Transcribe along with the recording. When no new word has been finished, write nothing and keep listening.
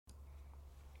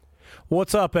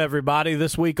What's up, everybody?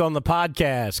 This week on the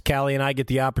podcast, Callie and I get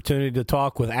the opportunity to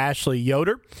talk with Ashley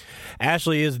Yoder.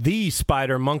 Ashley is the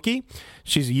Spider Monkey.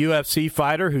 She's a UFC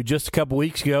fighter who just a couple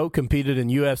weeks ago competed in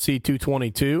UFC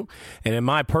 222. And in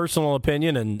my personal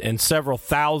opinion and several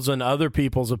thousand other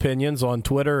people's opinions on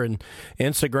Twitter and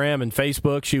Instagram and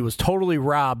Facebook, she was totally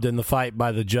robbed in the fight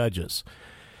by the judges.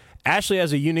 Ashley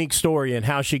has a unique story in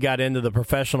how she got into the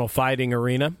professional fighting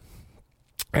arena,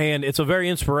 and it's a very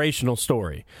inspirational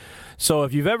story. So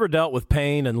if you've ever dealt with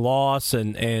pain and loss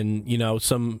and you know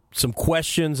some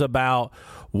questions about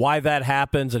why that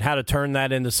happens and how to turn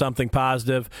that into something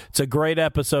positive, it's a great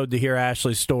episode to hear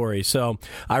Ashley's story. So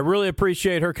I really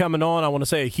appreciate her coming on. I want to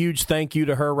say a huge thank you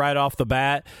to her right off the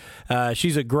bat.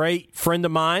 She's a great friend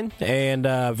of mine and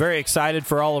very excited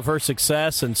for all of her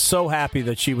success and so happy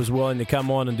that she was willing to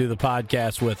come on and do the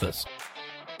podcast with us.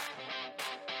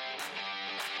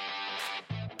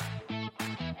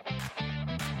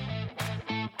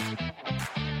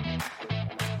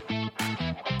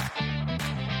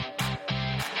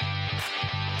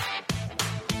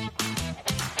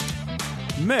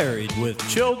 Married with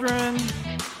Children,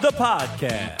 the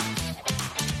podcast.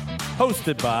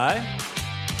 Hosted by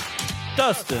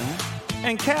Dustin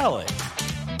and Callie.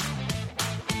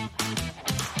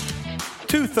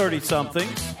 Two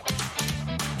 30-somethings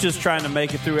just trying to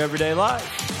make it through everyday life.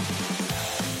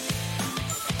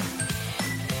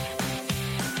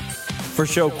 For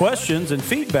show questions and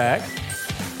feedback,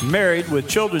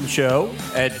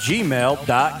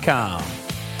 marriedwithchildrenshow@gmail.com.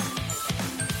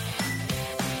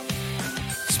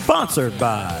 Sponsored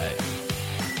by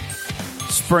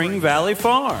Spring Valley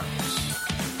Farms.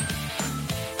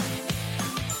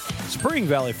 Spring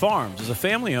Valley Farms is a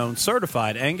family-owned,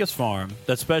 certified Angus farm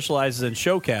that specializes in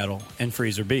show cattle and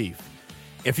freezer beef.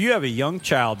 If you have a young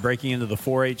child breaking into the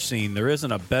 4-H scene, there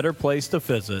isn't a better place to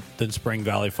visit than Spring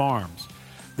Valley Farms.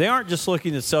 They aren't just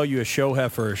looking to sell you a show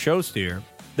heifer or show steer.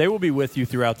 They will be with you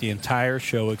throughout the entire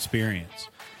show experience.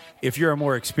 If you're a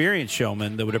more experienced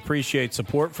showman that would appreciate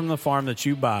support from the farm that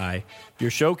you buy your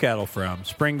show cattle from,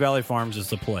 Spring Valley Farms is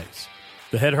the place.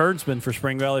 The head herdsman for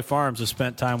Spring Valley Farms has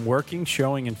spent time working,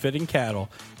 showing, and fitting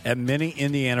cattle at many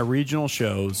Indiana regional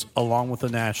shows, along with the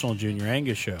National Junior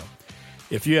Angus Show.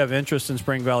 If you have interest in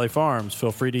Spring Valley Farms,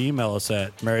 feel free to email us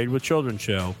at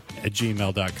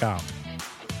marriedwithchildrenshow@gmail.com.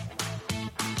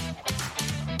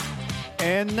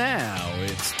 And now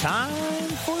it's time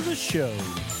for the show.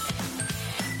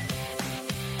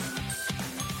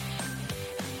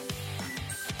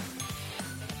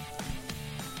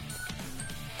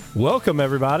 Welcome,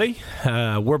 everybody.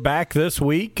 We're back this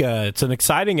week. It's an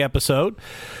exciting episode.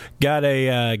 Got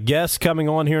a guest coming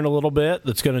on here in a little bit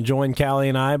that's going to join Callie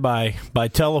and I by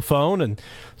telephone, and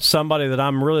somebody that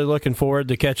I'm really looking forward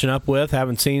to catching up with.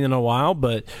 Haven't seen in a while.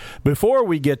 But before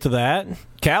we get to that,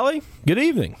 Callie, good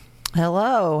evening.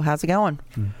 Hello. How's it going?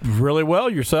 Really well.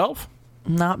 Yourself?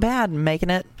 Not bad. Making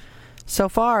it so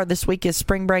far. This week is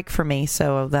spring break for me,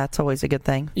 so that's always a good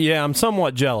thing. Yeah, I'm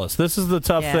somewhat jealous. This is the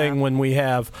tough thing when we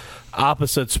have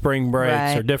opposite spring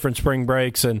breaks or different spring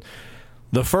breaks. And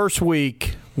the first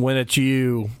week when it's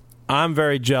you, I'm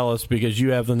very jealous because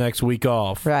you have the next week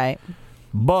off. Right.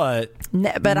 But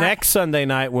next Sunday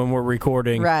night when we're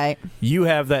recording, you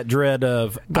have that dread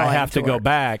of I have to go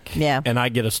back and I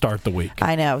get to start the week.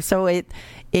 I know. So I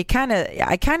kind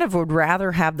of would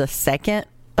rather have the second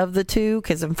of the two,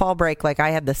 because in fall break, like,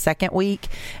 I had the second week,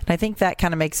 and I think that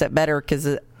kind of makes it better because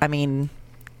then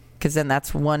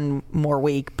that's one more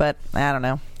week. But I don't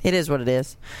know. It is what it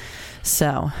is.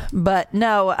 So, but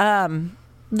no,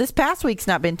 this past week's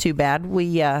not been too bad.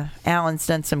 Alan's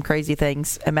done some crazy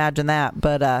things. Imagine that.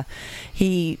 But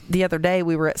the other day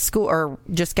we were at school, or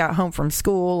just got home from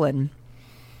school, and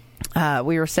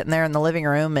we were sitting there in the living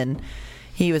room, and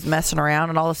he was messing around,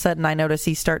 and all of a sudden I noticed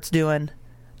he starts doing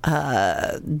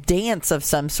dance of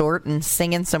some sort and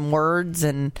singing some words,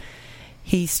 and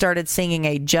he started singing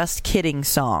a Just Kidding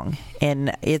song.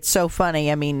 And it's so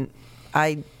funny. I mean,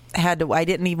 I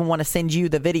didn't even want to send you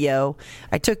the video.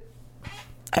 I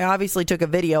obviously took a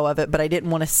video of it, but I didn't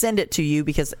want to send it to you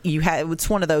because it's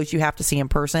one of those you have to see in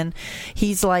person.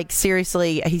 He's like,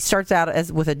 seriously, he starts out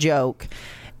with a joke.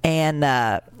 And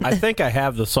I think I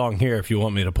have the song here if you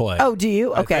want me to play. Oh, do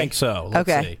you? Okay. I think so. Let's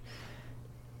see.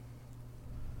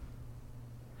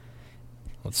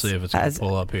 Let's see if it's going to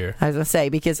pull up here. I was going to say,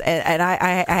 because, and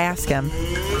I asked him.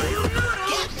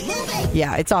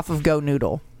 Yeah, it's off of Go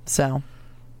Noodle. So,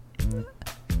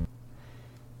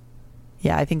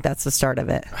 yeah, I think that's the start of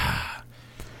it.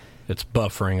 It's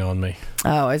buffering on me.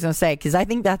 Oh, I was going to say, because I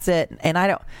think that's it.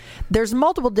 And there's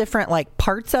multiple different, like,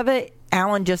 parts of it.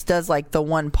 Alan just does, like, the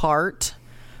one part.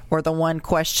 or the one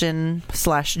question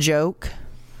 / joke.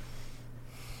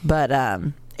 But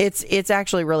it's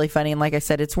actually really funny, and like I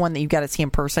said, it's one that you've got to see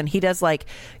in person. He does like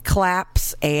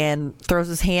claps and throws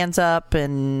his hands up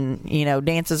and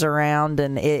dances around,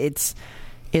 and it's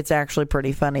actually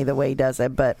pretty funny the way he does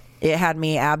it. But it had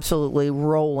me absolutely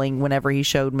rolling whenever he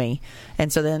showed me.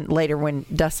 And so then later when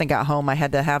Dustin got home, I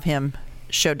had to have him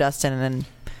show Dustin, and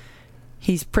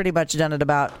he's pretty much done it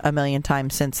about a million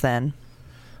times since then.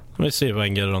 Let me see if I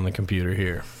can get it on the computer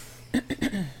here.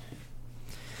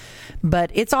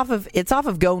 But it's off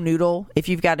of Go Noodle. If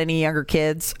you've got any younger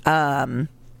kids,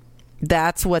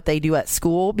 that's what they do at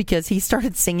school, because he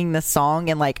started singing this song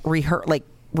and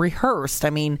rehearsed. I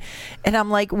mean, and I'm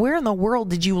like, where in the world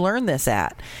did you learn this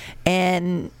at?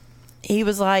 And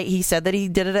he said that he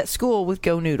did it at school with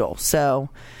Go Noodle. So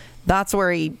that's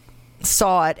where he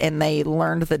saw it, and they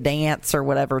learned the dance or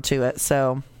whatever to it.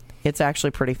 So it's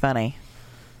actually pretty funny.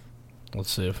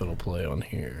 Let's see if it'll play on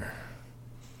here.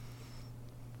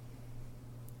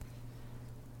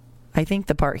 I think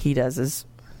the part he does is...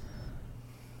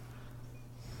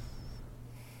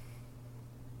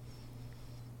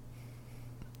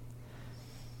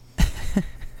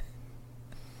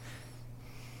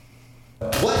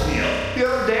 What, Neil? The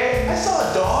other day, I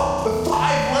saw a dog with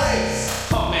 5 legs.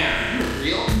 Oh man, are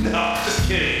you real? No, just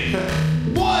kidding.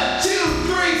 1, 2,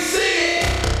 3, sing it!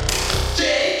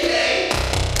 JK!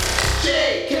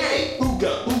 JK!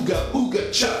 Ooga, ooga,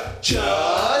 ooga, cha.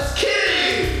 Just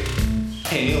kidding!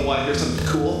 Hey Neil, want to hear something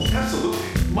cool?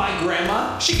 Absolutely. My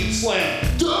grandma, she can slam a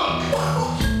dunk.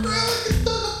 Wow, your grandma can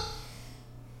dunk.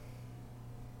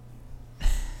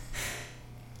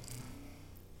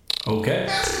 Okay.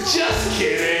 Just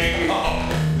kidding.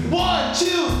 1, 2,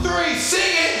 3, sing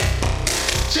it!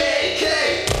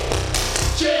 JK!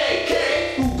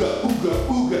 JK! Ooga, ooga,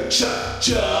 ooga, cha.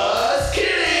 Just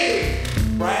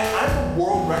kidding! Brian, I'm a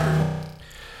world record holder.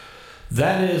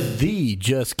 That is the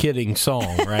Just Kidding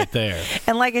song right there.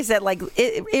 And like I said, like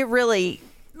it really,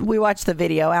 we watched the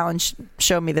video. Alan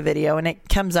showed me the video, and it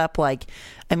comes up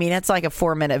it's like a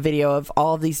 4-minute video of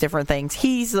all of these different things.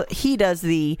 He does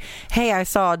the, hey, I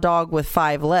saw a dog with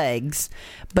 5 legs,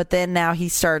 but then now he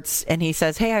starts and he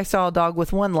says, hey, I saw a dog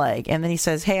with 1 leg, and then he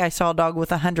says, hey, I saw a dog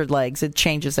with 100 legs. It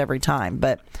changes every time,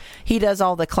 but he does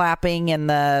all the clapping and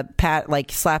the pat,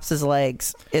 like slaps his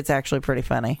legs. It's actually pretty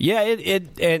funny. Yeah,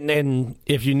 and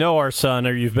if you know our son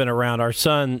or you've been around, our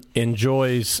son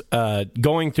enjoys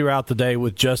going throughout the day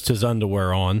with just his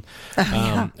underwear on.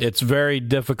 It's very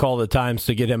difficult at times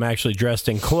to get him actually dressed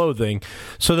in clothing.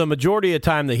 So the majority of the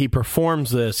time that he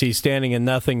performs this, he's standing in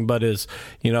nothing but his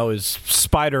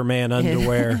Spider-Man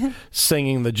underwear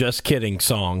singing the Just Kidding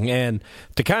song. And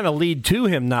to kind of lead to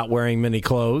him not wearing many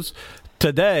clothes,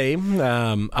 today,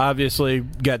 obviously,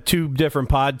 got 2 different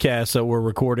podcasts that we're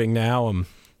recording now.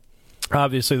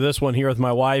 Obviously, this one here with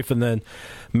my wife, and then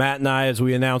Matt and I, as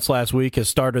we announced last week, has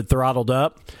started Throttled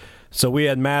Up. So we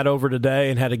had Matt over today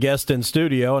and had a guest in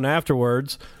studio, and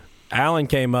afterwards, Alan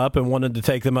came up and wanted to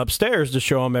take them upstairs to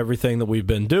show them everything that we've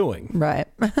been doing. Right.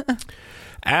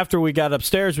 After we got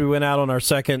upstairs, we went out on our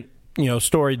second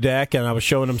story deck, and I was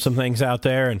showing him some things out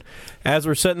there. And as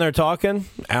we're sitting there talking,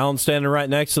 Alan's standing right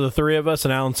next to the 3 of us,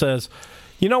 and Alan says,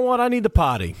 you know what, I need to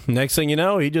potty. Next thing you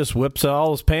know, he just whips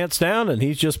all his pants down, and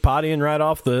he's just pottying right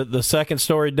off the second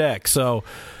story deck. So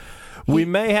we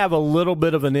may have a little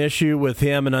bit of an issue with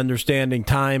him and understanding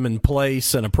time and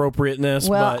place and appropriateness.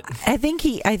 Well, but I think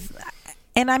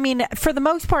for the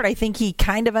most part, I think he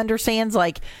kind of understands,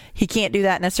 like, he can't do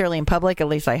that necessarily in public, at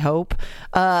least I hope.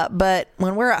 But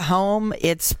when we're at home,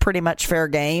 it's pretty much fair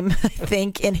game, I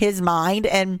think, in his mind.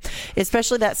 And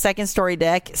especially that second story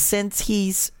deck, since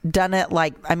he's done it,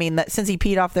 since he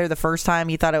peed off there the first time,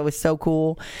 he thought it was so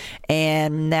cool.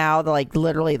 And now,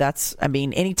 literally,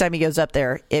 anytime he goes up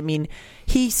there,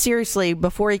 he seriously,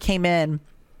 before he came in,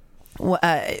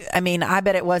 I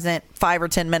bet it wasn't 5 or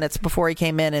 10 minutes before he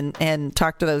came in and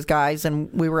talked to those guys,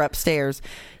 and we were upstairs.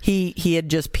 He had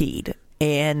just peed,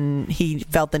 and he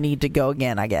felt the need to go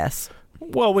again, I guess.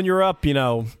 Well, when you're up,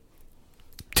 10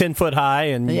 foot high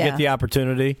and you get the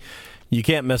opportunity, you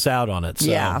can't miss out on it. So.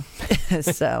 Yeah.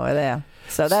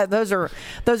 So those are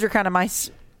kind of my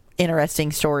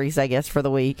interesting stories, I guess, for the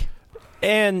week.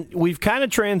 And we've kind of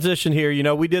transitioned here. You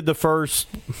know, we did the first,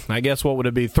 I guess, what would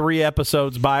it be, 3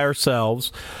 episodes by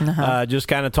ourselves, just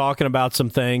kind of talking about some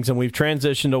things. And we've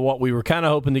transitioned to what we were kind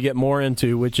of hoping to get more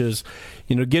into, which is,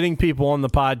 you know, getting people on the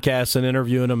podcast and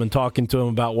interviewing them and talking to them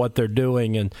about what they're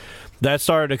doing. And that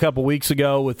started a couple weeks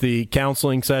ago with the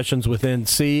counseling sessions with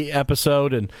NC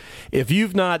episode. And if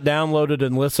you've not downloaded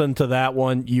and listened to that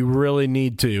one, you really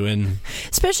need to. And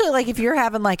especially like if you're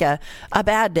having like a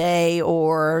bad day,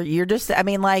 or you're just, I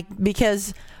mean, like,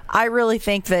 because I really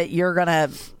think that you're going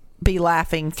to be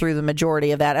laughing through the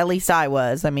majority of that. At least I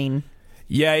was. I mean,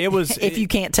 yeah, it was. If you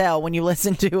can't tell when you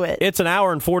listen to it, it's an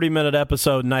hour and 40-minute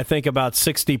episode, and I think about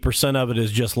 60% of it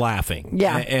is just laughing.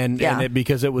 Yeah, and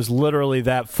because it was literally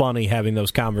that funny having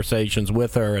those conversations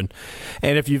with her, and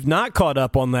if you've not caught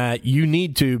up on that, you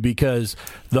need to, because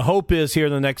the hope is here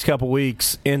in the next couple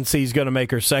weeks, NC's going to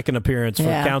make her second appearance for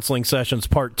Counseling Sessions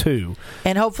Part 2,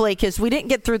 and hopefully, because we didn't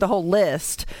get through the whole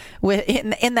list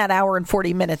in that hour and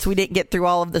 40 minutes, we didn't get through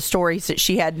all of the stories that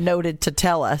she had noted to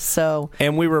tell us. So,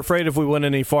 and we were afraid if we went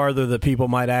any farther that people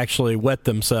might actually wet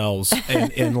themselves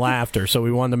in laughter, so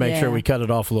we wanted to make sure we cut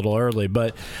it off a little early.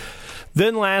 But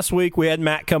then last week we had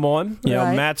Matt come on. You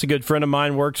know, Matt's a good friend of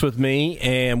mine, works with me,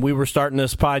 and we were starting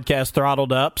this podcast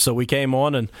Throttled Up, so we came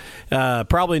on, and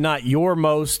probably not your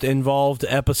most involved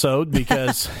episode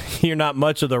because you're not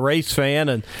much of the race fan,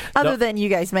 and other than you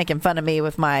guys making fun of me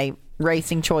with my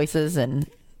racing choices, and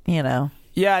you know.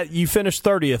 Yeah, you finished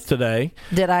 30th today.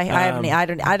 Did I?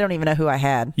 I don't even know who I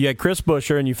had. You had Chris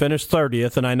Buescher, and you finished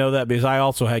 30th, and I know that because I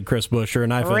also had Chris Buescher,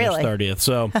 and I finished 30th.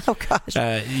 So, oh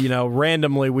gosh, you know,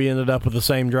 randomly we ended up with the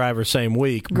same driver, same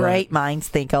week. Great minds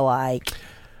think alike.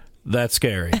 That's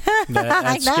scary.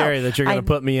 That's scary that you're going to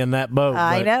put me in that boat.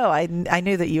 I know. I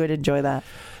knew that you would enjoy that.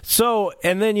 So,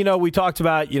 and then, you know, we talked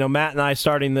about, you know, Matt and I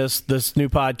starting this new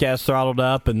podcast, Throttled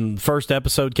Up, and the first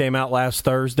episode came out last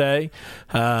Thursday.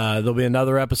 There'll be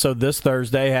another episode this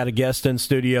Thursday. Had a guest in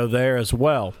studio there as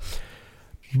well.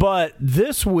 But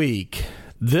this week,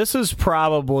 this is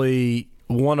probably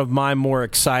one of my more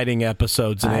exciting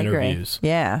episodes and interviews. Agree.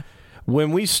 Yeah.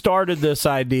 When we started this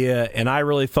idea, and I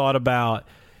really thought about,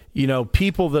 you know,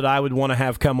 people that I would want to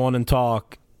have come on and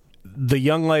talk, the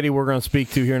young lady we're going to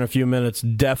speak to here in a few minutes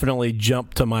definitely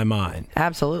jumped to my mind.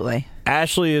 Absolutely.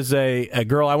 Ashley is a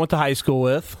girl I went to high school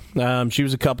with. She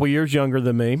was a couple years younger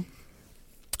than me.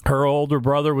 Her older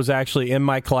brother was actually in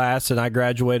my class, and I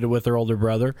graduated with her older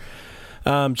brother.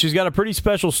 She's got a pretty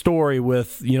special story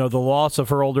with, you know, the loss of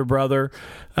her older brother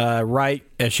right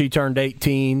as she turned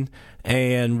 18,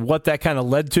 and what that kind of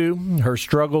led to, her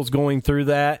struggles going through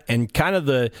that, and kind of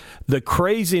the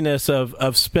craziness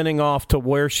of spinning off to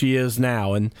where she is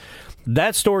now. And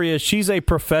that story is she's a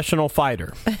professional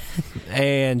fighter,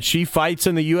 and she fights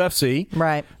in the UFC.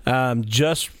 Right.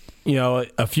 Just, you know,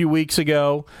 a few weeks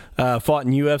ago, fought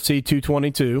in UFC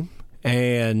 222.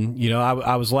 And, you know,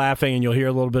 I was laughing, and you'll hear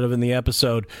a little bit of it in the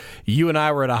episode. You and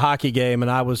I were at a hockey game, and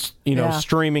I was, you know,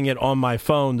 streaming it on my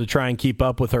phone to try and keep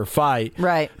up with her fight.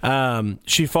 Right.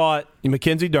 She fought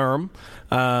Mackenzie Durham.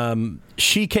 Durham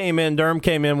came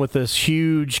in with this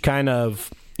huge kind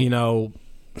of, you know,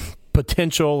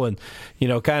 potential and, you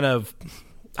know, kind of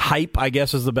hype, I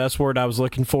guess is the best word I was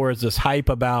looking for, is this hype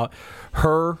about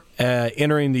her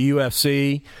entering the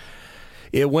UFC.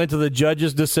 It went to the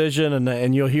judge's decision,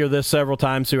 and you'll hear this several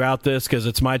times throughout this because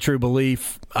it's my true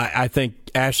belief. I think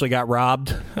Ashley got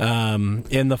robbed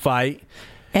in the fight.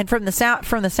 And from the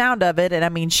sound of it, and I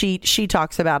mean, she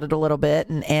talks about it a little bit,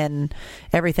 and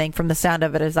everything from the sound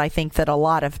of it is, I think that a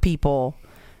lot of people,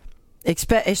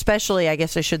 especially, I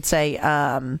guess I should say,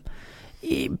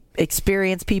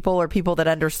 experienced people or people that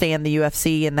understand the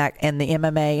UFC and the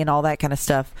MMA and all that kind of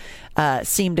stuff,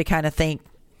 seem to kind of think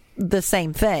the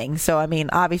same thing. So, I mean,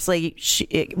 obviously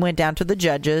it went down to the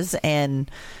judges, and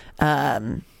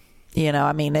you know,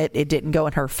 I mean, it didn't go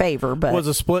in her favor, but it was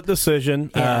a split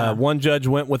decision. One judge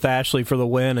went with Ashley for the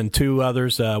win, and 2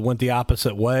 others went the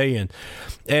opposite way.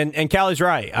 And Callie's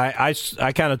right. I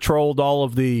kind of trolled all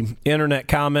of the internet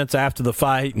comments after the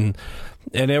fight, and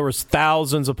there was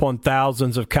thousands upon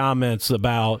thousands of comments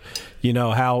about, you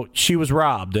know, how she was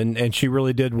robbed, and she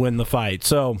really did win the fight.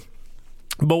 So,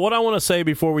 but what I want to say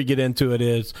before we get into it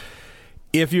is,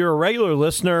 if you're a regular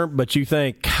listener, but you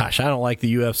think, gosh, I don't like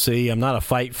the UFC, I'm not a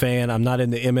fight fan, I'm not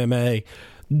into MMA,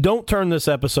 don't turn this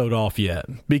episode off yet,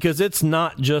 because it's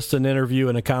not just an interview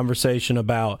and a conversation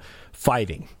about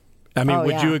fighting. I mean,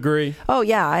 would you agree? Oh,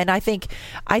 yeah. And I think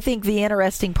the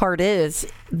interesting part is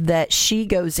that she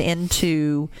goes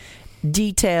into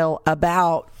detail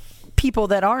about people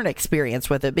that aren't experienced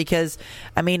with it, because,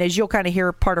 I mean, as you'll kind of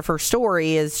hear, part of her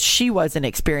story is she wasn't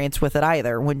experienced with it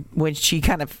either when she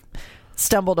kind of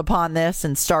stumbled upon this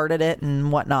and started it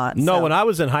and whatnot. No, so. when I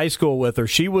was in high school with her,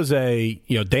 she was a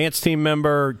dance team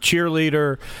member,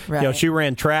 cheerleader. Right. She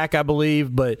ran track, I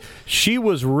believe, but she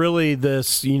was really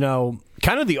this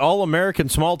kind of the all-American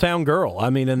small-town girl, I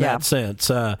mean, in that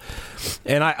sense. And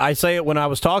I say it when I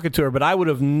was talking to her, but I would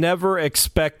have never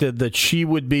expected that she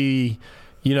would be,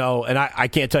 and I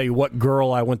can't tell you what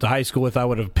girl I went to high school with I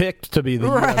would have picked to be the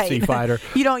UFC fighter.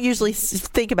 You don't usually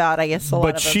think about, I guess, a lot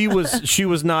but of she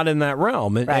was not in that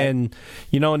realm. And, Right. and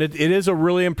it is a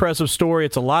really impressive story.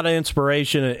 It's a lot of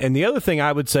inspiration. And the other thing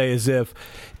I would say is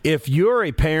if you're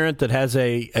a parent that has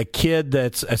a kid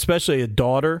that's, especially a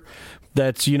daughter,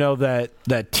 that's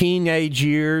that teenage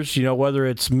years, whether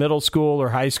it's middle school or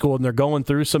high school, and they're going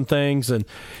through some things, and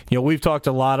we've talked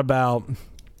a lot about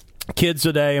kids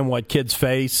today and what kids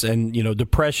face, and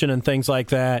depression and things like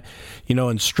that,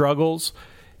 and struggles.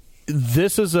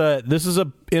 This is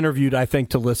a interview, I think,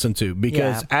 to listen to,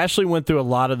 because Ashley went through a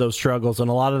lot of those struggles and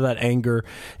a lot of that anger,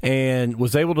 and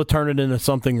was able to turn it into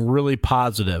something really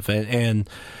positive. And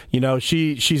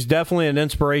she's definitely an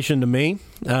inspiration to me.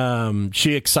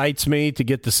 She excites me to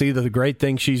get to see the great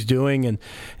things she's doing,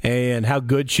 and how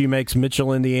good she makes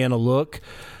Mitchell, Indiana look.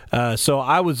 So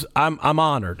I'm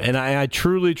honored, and I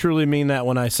truly, truly mean that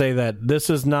when I say that. This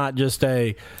is not just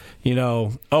a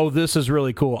this is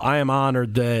really cool. I am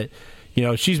honored that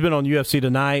she's been on UFC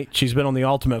Tonight. She's been on The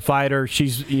Ultimate Fighter.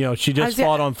 She's she just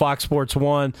fought on Fox Sports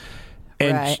 1.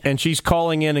 And Right. and she's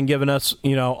calling in and giving us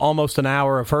almost an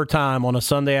hour of her time on a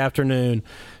Sunday afternoon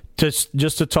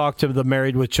just to talk to the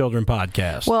Married with Children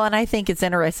podcast. Well, and I think it's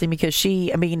interesting because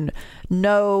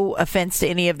no offense to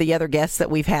any of the other guests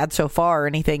that we've had so far or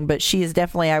anything, but she is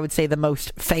definitely, I would say, the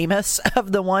most famous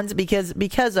of the ones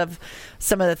because of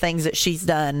some of the things that she's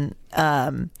done.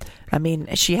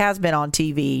 She has been on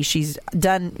TV. She's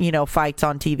done, fights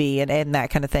on TV and that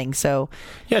kind of thing. So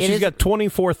she's got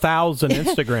 24,000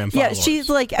 Instagram followers. Yeah, she's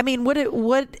like, what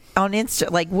on Insta,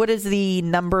 like, what is the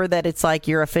number that it's like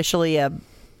you're officially a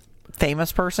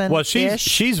famous person? Well,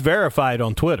 she's verified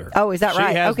on Twitter. Oh, is that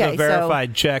right? She has Okay, the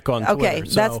verified check on Twitter.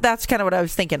 Okay, that's kind of what I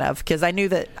was thinking of, because I knew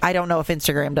that. I don't know if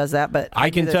Instagram does that, but I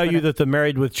can tell you that the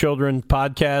Married with Children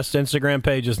podcast Instagram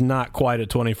page is not quite at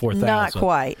 24,000. Not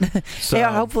quite. So,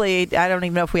 yeah, hopefully, I don't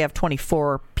even know if we have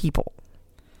 24 people.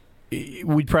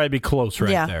 We'd probably be close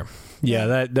there.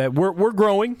 Yeah, that we're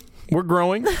growing. We're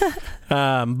growing.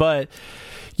 But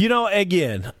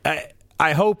again,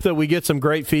 I hope that we get some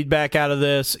great feedback out of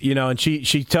this, and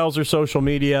she tells her social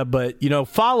media, but,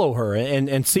 follow her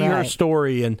and see her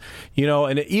story. And,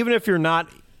 and even if you're not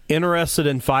interested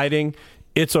in fighting,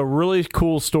 it's a really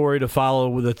cool story to follow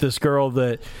with this girl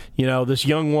that, this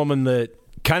young woman that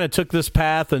kind of took this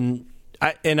path, and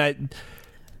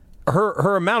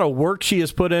her amount of work she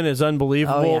has put in is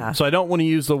unbelievable. Oh, yeah. So I don't want to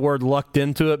use the word lucked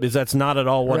into it, because that's not at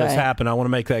all what has happened. I want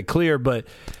to make that clear, but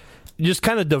just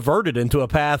kind of diverted into a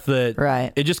path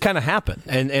that it just kind of happened.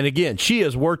 And again, she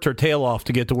has worked her tail off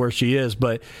to get to where she is,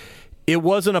 but it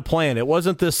wasn't a plan. It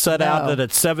wasn't this set out that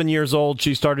at 7 years old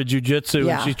she started jiu-jitsu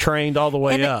and she trained all the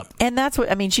way up. And that's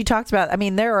what, she talks about.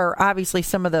 There are obviously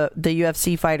some of the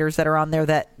UFC fighters that are on there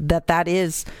that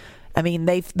is,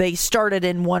 they started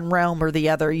in one realm or the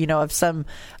other, of some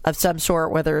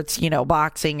sort, whether it's,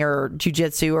 boxing or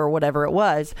jiu-jitsu or whatever it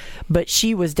was. But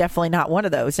she was definitely not one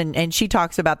of those. And she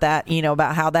talks about that,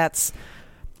 about how that's,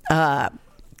 I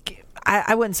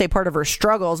wouldn't say part of her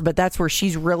struggles, but that's where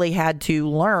she's really had to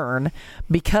learn,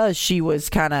 because she was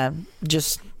kind of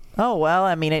just,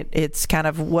 it's kind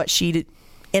of what she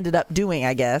ended up doing,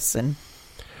 I guess. And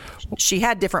she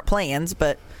had different plans,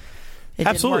 but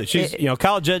absolutely, she's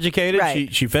college educated.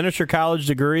 Right. She finished her college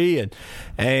degree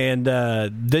and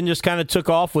then just kind of took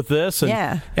off with this.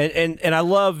 And, and I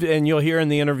love, and you'll hear in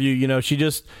the interview,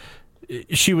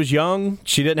 she was young.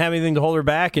 She didn't have anything to hold her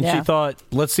back, and she thought,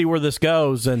 let's see where this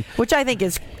goes. And which I think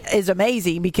is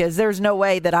amazing, because there's no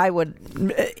way that I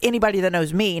would. Anybody that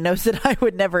knows me knows that I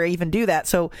would never even do that.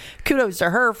 So kudos to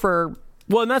her for.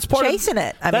 Well, and that's part chasing of,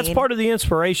 it. That's part of the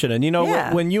inspiration.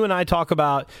 And, when you and I talk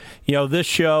about, this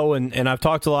show, and I've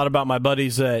talked a lot about my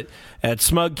buddies at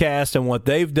Smugcast, and what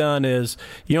they've done is,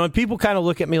 and people kind of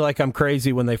look at me like I'm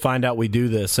crazy when they find out we do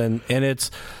this. And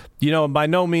it's, by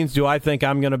no means do I think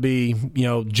I'm going to be,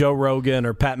 Joe Rogan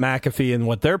or Pat McAfee and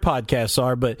what their podcasts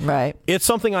are, but it's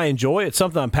something I enjoy. It's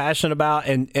something I'm passionate about.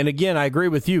 And again, I agree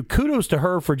with you. Kudos to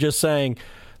her for just saying,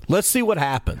 let's see what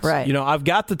happens. Right. I've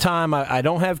got the time. I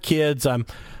don't have kids.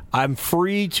 I'm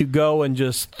free to go and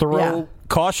just throw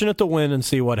caution at the wind and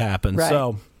see what happens. Right.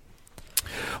 So,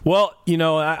 well,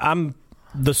 I'm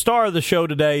the star of the show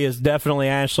today is definitely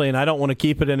Ashley, and I don't want to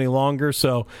keep it any longer,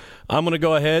 so I'm going to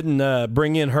go ahead and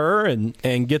bring in her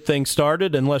and get things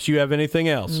started, unless you have anything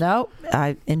else. No,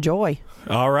 I enjoy.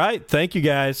 All right. Thank you,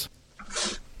 guys.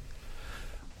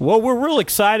 Well, we're real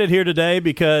excited here today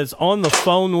because on the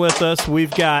phone with us, we've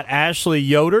got Ashley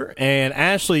Yoder, and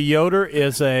Ashley Yoder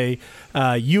is a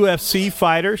UFC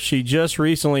fighter. She just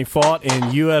recently fought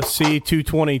in UFC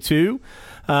 222.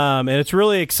 And it's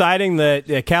really exciting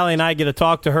that Callie and I get to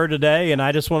talk to her today. And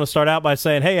I just want to start out by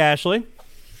saying, hey, Ashley.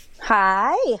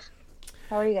 Hi.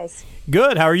 How are you guys?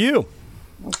 Good. How are you?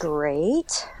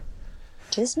 Great.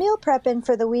 Just meal prepping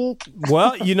for the week.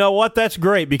 Well, you know what? That's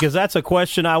great because that's a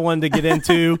question I wanted to get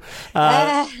into.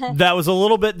 That was a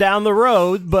little bit down the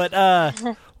road. But,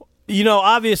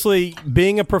 obviously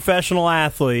being a professional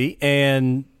athlete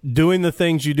and doing the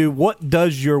things you do, what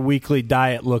does your weekly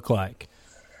diet look like?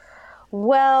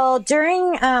 Well,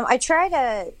 I try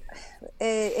to,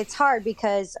 it's hard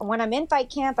because when I'm in fight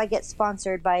camp, I get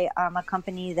sponsored by a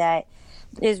company that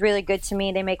is really good to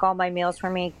me. They make all my meals for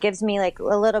me. It gives me like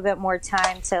a little bit more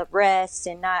time to rest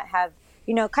and not have,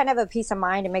 kind of a peace of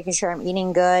mind and making sure I'm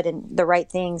eating good and the right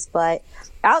things. But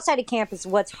outside of camp is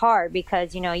what's hard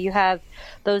because, you have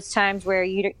those times where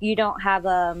you don't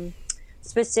have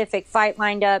specific fight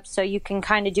lined up, so you can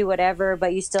kind of do whatever,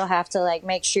 but you still have to like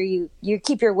make sure you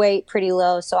keep your weight pretty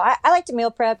low. So I like to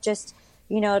meal prep just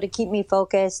to keep me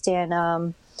focused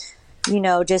and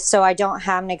just so I don't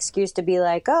have an excuse to be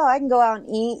like, oh, I can go out and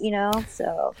eat,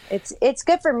 so it's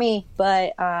good for me.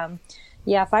 But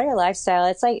fighter lifestyle,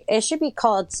 it's like it should be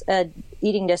called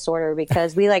eating disorder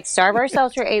because we like starve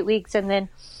ourselves for 8 weeks and then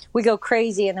we go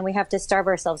crazy and then we have to starve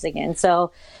ourselves again.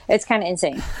 So it's kind of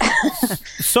insane.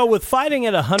 So with fighting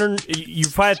at 100, you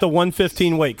fight at the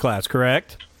 115 weight class,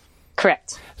 correct?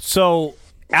 Correct. So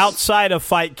outside of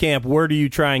fight camp, where do you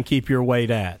try and keep your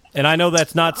weight at? And I know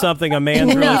that's not something a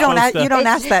man's really supposed to... You don't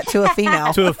ask that to a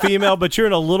female. To a female, but you're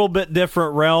in a little bit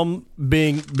different realm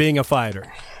being a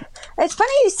fighter. It's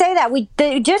funny you say that. We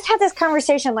just had this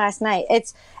conversation last night.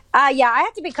 It's... I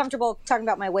have to be comfortable talking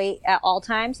about my weight at all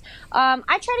times.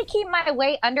 I try to keep my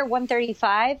weight under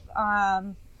 135.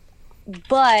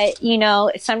 But,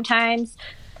 sometimes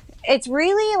it's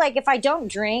really like if I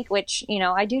don't drink, which,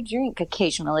 I do drink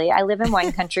occasionally. I live in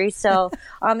wine country. So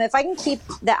if I can keep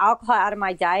the alcohol out of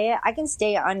my diet, I can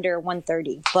stay under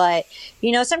 130. But,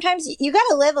 sometimes you got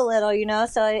to live a little,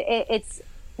 so it's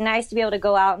nice to be able to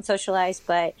go out and socialize.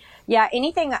 But yeah,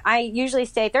 anything I usually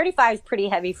stay 35 is pretty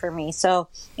heavy for me. So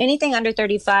anything under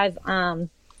 35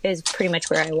 is pretty much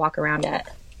where I walk around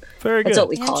at. Very good. That's what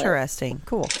we call it. Interesting.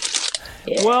 Cool.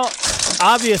 Yeah. Well,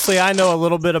 obviously, I know a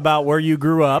little bit about where you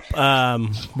grew up.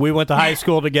 We went to high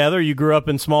school together. You grew up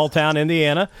in small town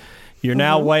Indiana. You're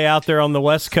now way out there on the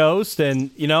West Coast.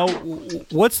 And,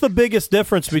 what's the biggest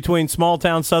difference between small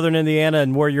town Southern Indiana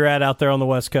and where you're at out there on the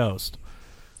West Coast?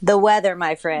 The weather,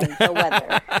 my friend. The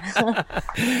weather.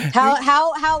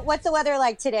 What's the weather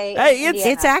like today? Hey,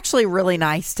 it's actually really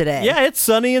nice today. Yeah, it's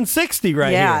sunny and 60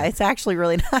 right here. Yeah, it's actually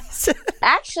really nice.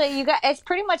 Actually, it's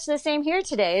pretty much the same here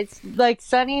today. It's like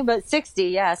sunny but 60.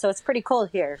 Yeah, so it's pretty cold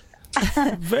here.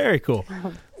 Very cool.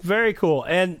 Very cool.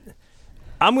 And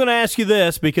I'm going to ask you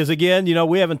this because, again,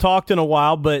 we haven't talked in a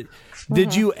while, but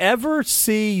did you ever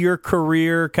see your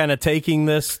career kind of taking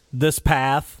this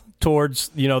path towards,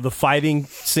 the fighting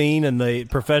scene and the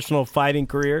professional fighting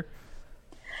career?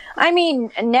 I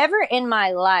mean, never in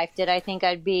my life did I think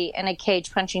I'd be in a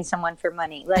cage punching someone for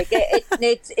money. Like,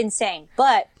 it's insane.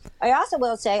 But I also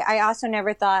will say, I also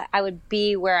never thought I would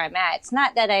be where I'm at. It's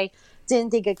not that I didn't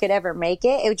think I could ever make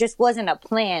it. It just wasn't a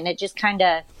plan. It just kind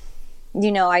of,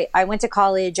 I went to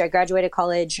college. I graduated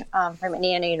college from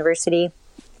Indiana University.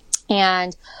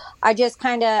 And I just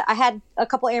I had a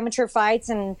couple amateur fights,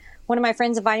 and one of my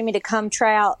friends invited me to come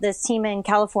try out this team in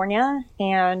California.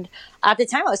 And at the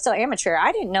time I was still amateur.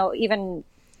 I didn't know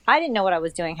what I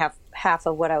was doing, half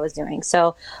of what I was doing.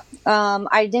 So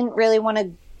I didn't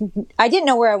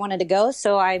know where I wanted to go.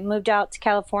 So I moved out to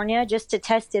California just to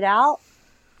test it out.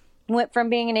 Went from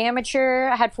being an amateur.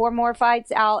 I had 4 more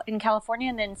fights out in California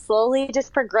and then slowly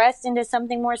just progressed into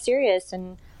something more serious.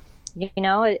 And,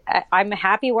 I'm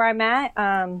happy where I'm at.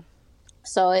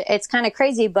 So it's kind of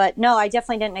crazy, but no, I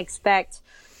definitely didn't expect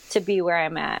to be where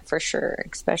I'm at for sure,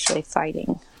 especially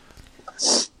fighting.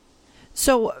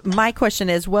 So my question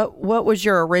is, what was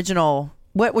your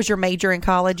major in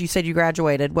college? You said you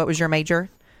graduated. What was your major?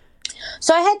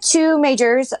 So I had 2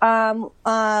 majors.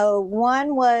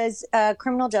 One was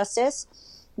criminal justice.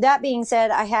 That being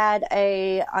said, I had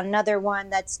another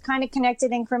one that's kind of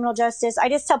connected in criminal justice. I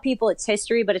just tell people it's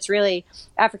history, but it's really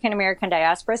African American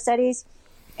diaspora studies.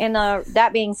 And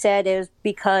that being said, it was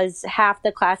because half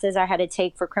the classes I had to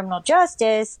take for criminal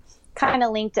justice kind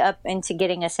of linked up into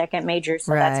getting a second major.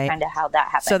 So that's kind of how that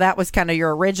happened. So that was kind of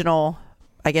your original,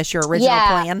 I guess, your original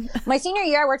plan. My senior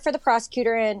year, I worked for the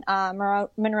prosecutor in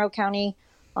Monroe County.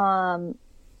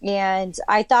 And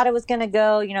I thought I was going to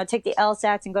go, take the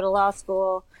LSATs and go to law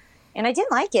school. And I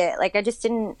didn't like it. Like, I just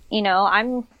didn't,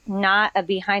 I'm not a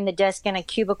behind the desk in a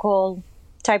cubicle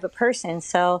type of person.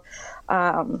 So,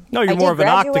 no, you're more of an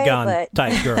octagon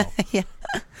type girl.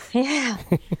 Yeah.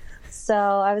 So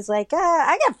I was like,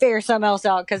 I got to figure something else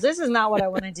out because this is not what I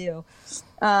want to do.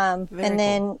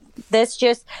 Then this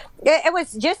it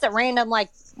was just a random, like,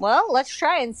 well, let's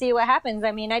try and see what happens.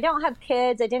 I mean, I don't have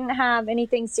kids. I didn't have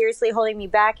anything seriously holding me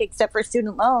back except for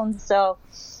student loans. So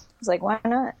I was like, why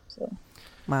not? So.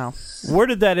 Wow. Where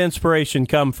did that inspiration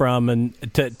come from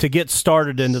and to get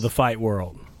started into the fight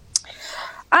world?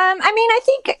 I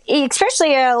think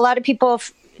especially a lot of people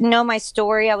know my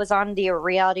story. I was on the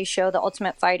reality show, The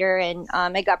Ultimate Fighter, and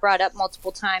it got brought up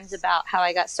multiple times about how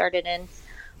I got started in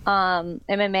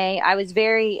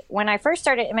MMA. When I first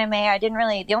started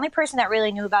MMA, the only person that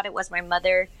really knew about it was my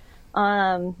mother.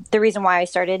 The reason why I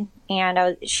started,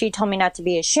 and she told me not to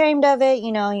be ashamed of it.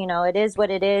 It is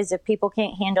what it is. If people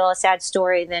can't handle a sad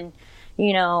story, then,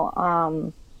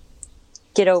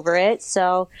 get over it.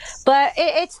 So, but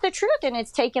it's the truth, and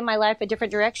it's taken my life a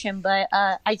different direction. But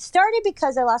I started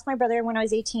because I lost my brother when I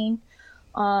was 18.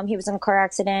 He was in a car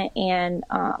accident, and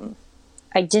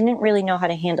I didn't really know how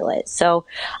to handle it. So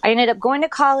I ended up going to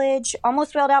college,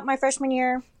 almost failed out my freshman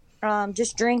year,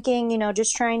 just drinking,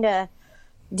 just trying to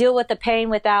deal with the pain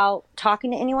without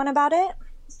talking to anyone about it.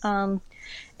 And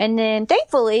then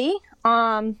thankfully,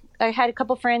 I had a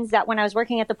couple friends that when I was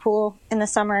working at the pool in the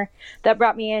summer that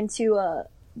brought me into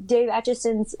Dave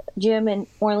Atchison's gym in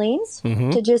Orleans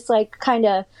to just like kind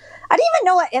of, I didn't even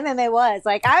know what MMA was.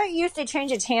 Like, I used to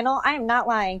change the channel. I am not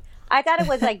lying. I thought it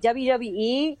was like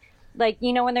WWE, like,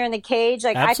 when they're in the cage,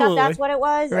 like Absolutely. I thought that's what it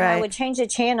was. Right. And I would change the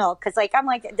channel. Cause like, I'm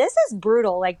like, this is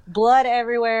brutal, like blood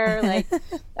everywhere. Like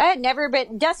I had never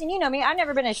been, Dustin, you know me, I've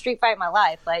never been in a street fight in my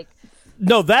life. Like,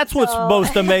 no, that's what's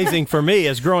most amazing for me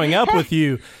is growing up with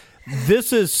you.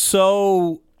 This is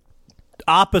so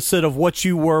opposite of what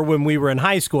you were when we were in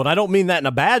high school. And I don't mean that in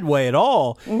a bad way at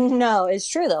all. No, it's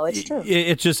true though. It's true.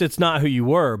 It's just, it's not who you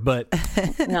were, but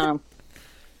no,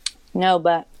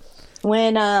 but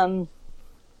when, I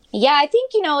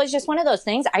think, it's just one of those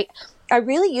things. I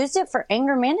really used it for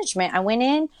anger management. I went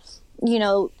in,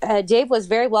 Dave was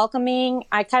very welcoming.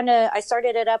 I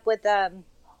started it up with,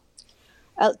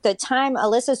 at the time,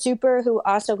 Alyssa Super, who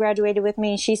also graduated with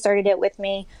me, she started it with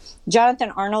me. Jonathan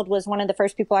Arnold was one of the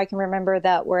first people I can remember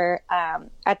that were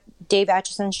at Dave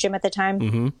Atchison's gym at the time.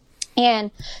 Mm-hmm. And,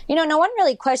 no one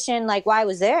really questioned, like, why I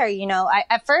was there.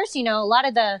 At first, a lot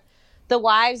of the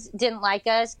wives didn't like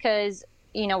us because,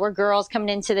 we're girls coming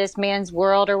into this man's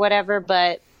world or whatever,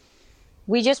 but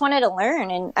we just wanted to learn.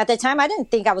 And at the time, I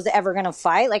didn't think I was ever going to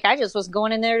fight. Like, I just was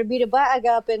going in there to beat a bag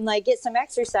up and, like, get some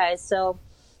exercise. So,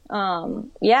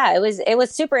 it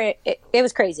was super, it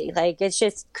was crazy. Like, it's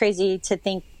just crazy to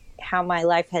think how my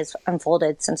life has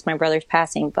unfolded since my brother's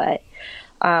passing. But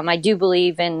I do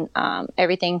believe in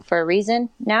everything for a reason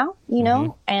now,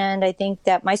 and I think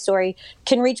that my story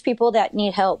can reach people that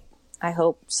need help. I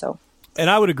hope so. And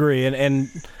I would agree. And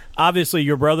obviously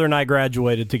your brother and I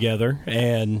graduated together,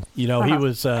 and, he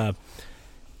was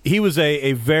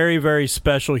a very, very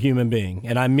special human being.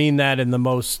 And I mean that in the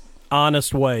most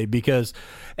honest way, because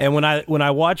when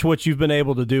I watch what you've been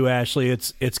able to do, Ashley,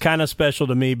 it's kind of special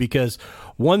to me, because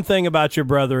one thing about your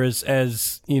brother is,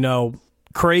 as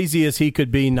crazy as he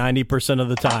could be 90% of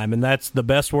the time, and that's the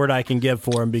best word I can give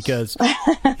for him, because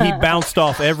he bounced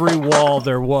off every wall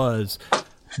there was,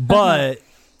 but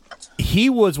he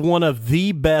was one of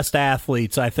the best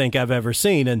athletes I think I've ever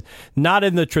seen, and not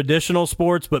in the traditional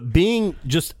sports, but being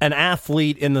just an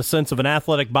athlete in the sense of an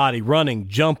athletic body, running,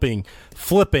 jumping,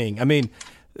 flipping. I mean,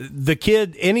 the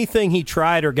kid, anything he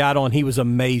tried or got on, he was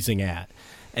amazing at.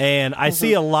 And I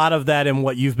see a lot of that in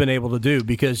what you've been able to do,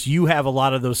 because you have a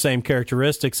lot of those same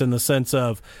characteristics in the sense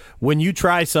of when you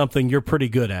try something, you're pretty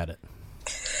good at it.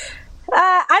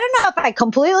 I don't know if I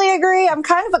completely agree. I'm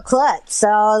kind of a klutz. So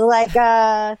like,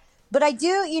 but I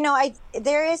do,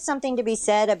 there is something to be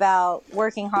said about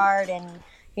working hard. And,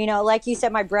 like you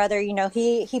said, my brother, he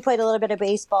played a little bit of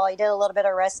baseball. He did a little bit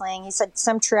of wrestling. He said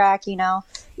some track,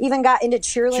 even got into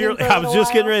cheerleading. I was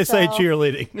just getting ready to say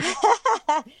cheerleading.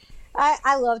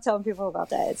 I love telling people about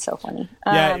that. It's so funny.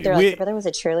 Yeah, they're like, your brother was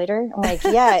a cheerleader? I'm like,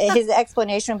 yeah. His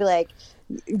explanation would be like,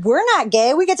 we're not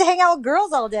gay. We get to hang out with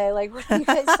girls all day. Like, what are you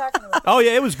guys talking about? Oh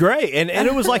yeah, it was great, and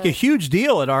it was like a huge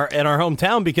deal at our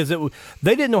hometown because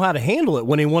they didn't know how to handle it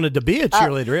when he wanted to be a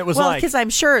cheerleader. It was because I'm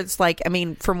sure it's like, I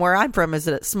mean, from where I'm from is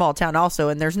a small town also,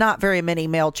 and there's not very many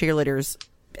male cheerleaders.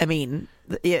 I mean,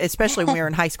 especially when we were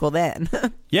in high school then.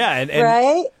 Yeah, and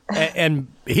right? and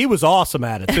he was awesome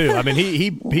at it too. I mean,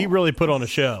 he really put on a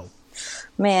show.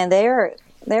 Man, they were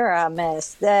a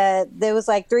mess. There was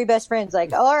like 3 best friends.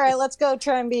 Like, all right, let's go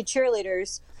try and be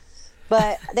cheerleaders.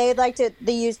 But they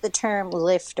use the term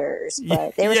lifters,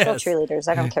 but they were still cheerleaders.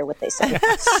 I don't care what they say.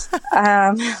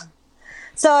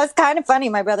 So it's kind of funny.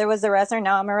 My brother was a wrestler.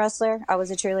 Now I'm a wrestler. I was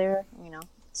a cheerleader,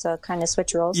 so kind of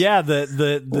switch roles. Yeah,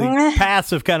 the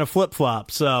paths have kind of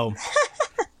flip-flopped. So,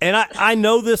 and I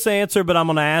know this answer, but I'm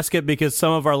going to ask it because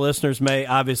some of our listeners may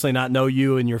obviously not know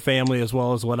you and your family as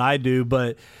well as what I do.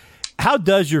 But how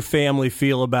does your family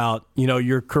feel about,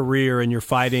 your career and your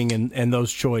fighting and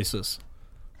those choices?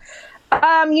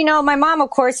 My mom, of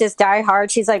course, is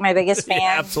diehard. She's like my biggest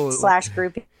fan /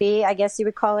 groupie, I guess you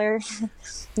would call her.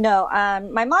 No,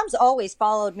 my mom's always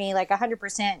followed me like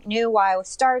 100%, knew why I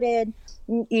started,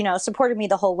 supported me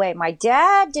the whole way. My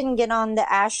dad didn't get on the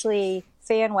Ashley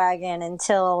fan wagon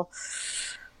until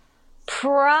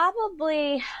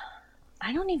probably,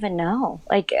 I don't even know.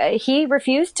 Like, he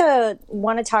refused to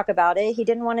want to talk about it. He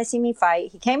didn't want to see me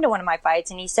fight. He came to one of my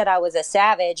fights and he said I was a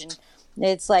savage and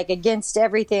it's like against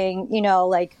everything,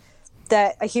 like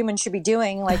that a human should be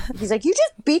doing. Like, he's like, you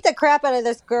just beat the crap out of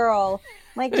this girl.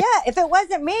 I'm like, yeah, if it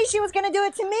wasn't me, she was going to do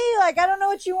it to me. Like, I don't know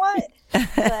what you want.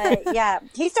 But yeah,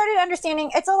 he started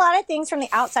understanding. It's a lot of things from the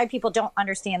outside people don't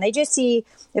understand. They just see,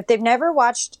 if they've never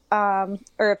watched, or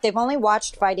if they've only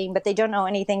watched fighting, but they don't know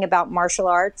anything about martial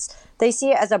arts, they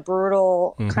see it as a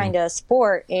brutal kind of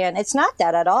sport. And it's not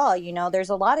that at all. There's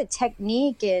a lot of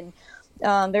technique and,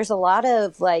 there's a lot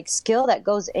of like skill that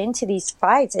goes into these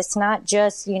fights. It's not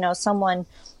just, someone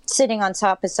sitting on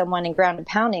top of someone and ground and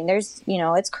pounding. There's,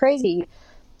 it's crazy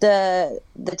the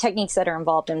techniques that are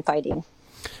involved in fighting.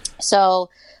 So,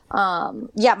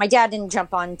 my dad didn't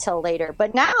jump on until later,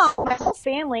 but now my whole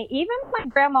family, even my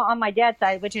grandma on my dad's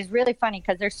side, which is really funny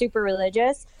because they're super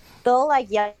religious, they'll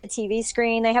like yell at the TV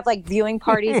screen. They have like viewing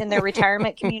parties in their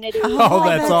retirement community. Oh,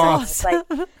 that's awesome.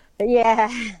 Like,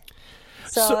 yeah.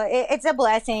 So it's a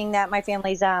blessing that my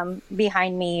family's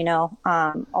behind me,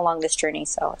 along this journey.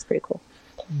 So it's pretty cool.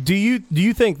 Do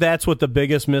you think that's what the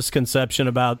biggest misconception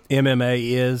about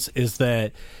MMA is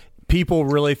that people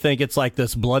really think it's like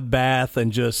this bloodbath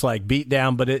and just like beat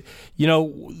down? But it,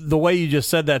 the way you just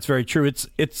said that's very true.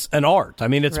 It's an art. I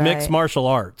mean, it's mixed martial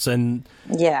arts, and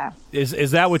yeah,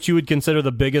 is that what you would consider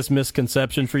the biggest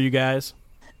misconception for you guys?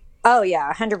 Oh,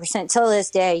 yeah, 100%. Till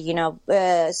this day,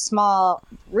 small,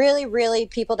 really, really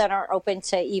people that aren't open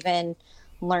to even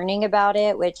learning about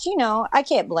it, which, I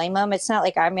can't blame them. It's not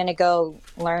like I'm going to go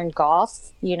learn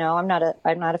golf. I'm not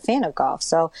a fan of golf.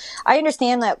 So I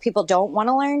understand that people don't want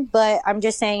to learn, but I'm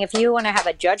just saying if you want to have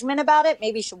a judgment about it,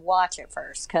 maybe you should watch it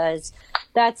first, because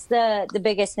that's the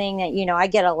biggest thing that, I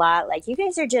get a lot. Like, you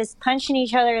guys are just punching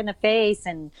each other in the face,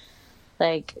 and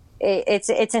like, it's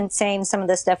insane some of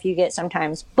the stuff you get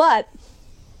sometimes, but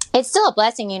it's still a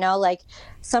blessing, like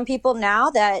some people now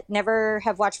that never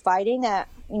have watched fighting that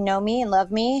know me and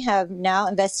love me have now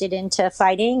invested into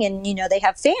fighting, and they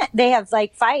have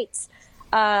like fighters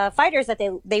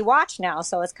that they watch now,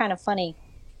 so it's kind of funny.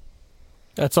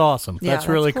 That's awesome. Yeah, that's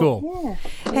really cool.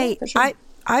 Yeah. Hey, sure.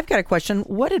 I've got a question.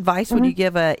 What advice would you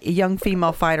give a young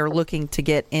female fighter looking to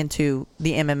get into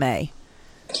the MMA?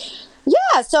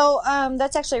 Yeah, so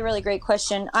that's actually a really great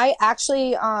question. I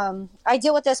actually I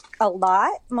deal with this a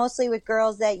lot, mostly with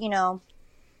girls that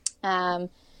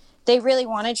they really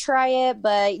want to try it,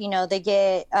 but they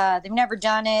get they've never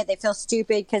done it. They feel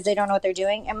stupid because they don't know what they're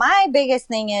doing. And my biggest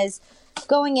thing is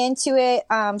going into it.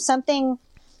 Something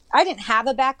I didn't have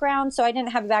a background, so I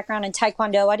didn't have a background in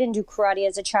Taekwondo. I didn't do karate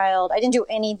as a child. I didn't do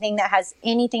anything that has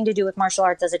anything to do with martial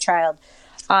arts as a child.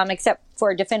 Except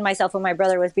for defend myself when my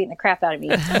brother was beating the crap out of me.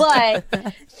 But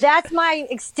that's my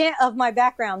extent of my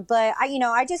background. But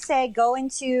I just say go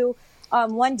into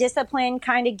one discipline,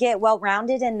 kind of get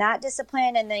well-rounded in that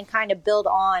discipline, and then kind of build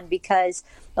on, because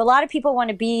a lot of people want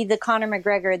to be the Conor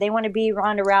McGregor. They want to be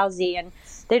Ronda Rousey, and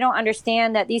they don't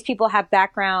understand that these people have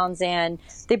backgrounds and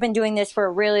they've been doing this for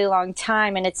a really long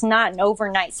time, and it's not an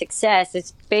overnight success.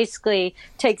 It's basically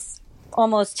takes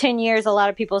almost 10 years, a lot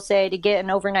of people say, to get an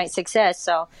overnight success.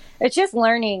 So it's just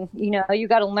learning. You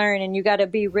got to learn, and you got to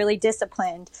be really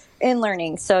disciplined in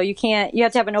learning. So you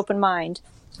have to have an open mind.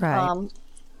 Right.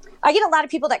 I get a lot of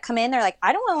people that come in, they're like,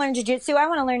 I don't want to learn jiu-jitsu, I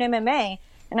want to learn MMA.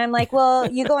 And I'm like,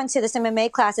 well, you go into this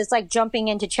MMA class, it's like jumping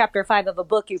into chapter 5 of a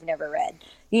book you've never read.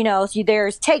 You know, so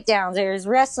there's takedowns, there's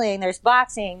wrestling, there's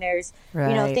boxing, there's, you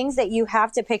know, Right. things that you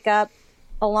have to pick up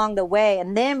along the way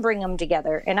and then bring them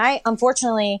together. And I,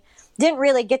 unfortunately, didn't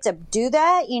really get to do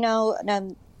that. You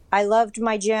know, I loved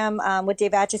my gym with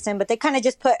Dave Atchison, but they kind of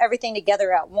just put everything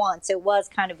together at once. It was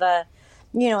kind of a,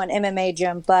 you know, an MMA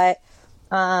gym, but,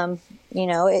 you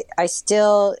know,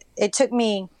 it took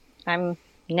me, I'm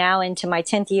now into my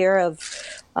 10th year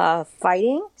of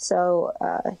fighting. So,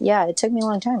 yeah, it took me a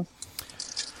long time.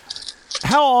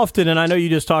 How often, and I know you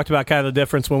just talked about kind of the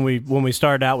difference when we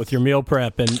started out with your meal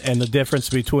prep and the difference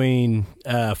between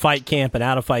fight camp and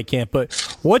out of fight camp, but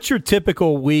what's your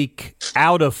typical week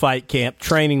out of fight camp,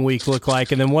 training week look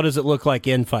like, and then what does it look like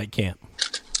in fight camp?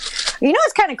 You know,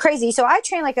 it's kind of crazy. So I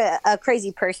train like a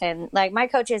crazy person. Like my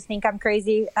coaches think I'm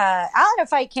crazy. Out of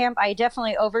fight camp, I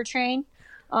definitely overtrain.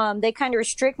 They kind of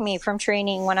restrict me from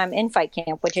training when I'm in fight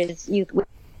camp, which is, you would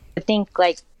think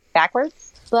like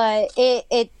backwards, but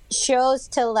it shows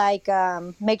to like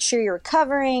make sure you're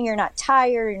recovering, you're not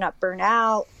tired, you're not burnt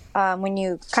out. When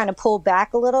you kind of pull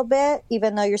back a little bit,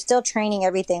 even though you're still training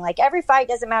everything. Like every fight,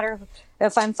 doesn't matter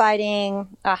if I'm fighting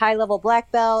a high-level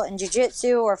black belt in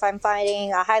jiu-jitsu or if I'm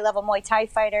fighting a high-level Muay Thai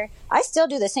fighter, I still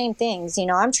do the same things. You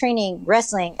know, I'm training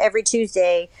wrestling every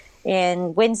Tuesday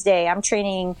and Wednesday. I'm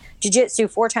training jiu-jitsu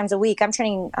 4 times a week. I'm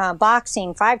training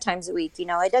boxing 5 times a week. You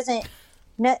know, it doesn't,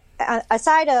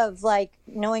 aside of like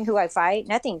knowing who I fight,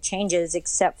 nothing changes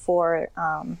except for,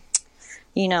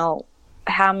 you know,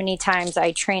 how many times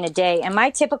I train a day. And my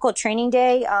typical training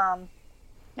day,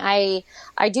 I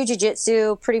do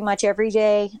jiu-jitsu pretty much every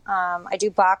day. I do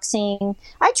boxing.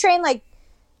 I train like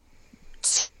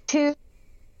 3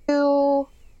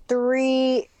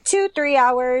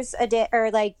 hours a day, or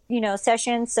like, you know,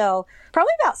 sessions. So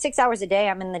probably about 6 hours a day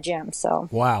I'm in the gym. So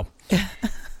Wow.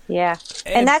 yeah.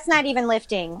 And that's not even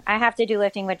lifting. I have to do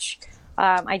lifting, which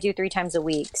I do 3 times a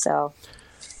week. So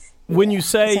When you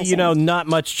say, you know, not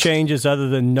much changes other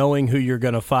than knowing who you're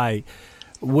going to fight,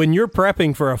 when you're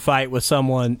prepping for a fight with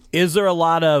someone, is there a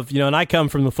lot of, you know, and I come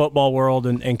from the football world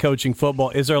and coaching football,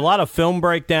 is there a lot of film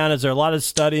breakdown? Is there a lot of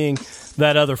studying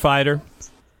that other fighter?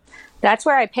 that's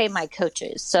where I pay my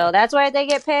coaches. So that's why they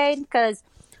get paid, because,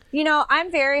 you know,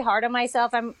 I'm very hard on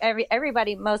myself.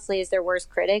 Everybody mostly is their worst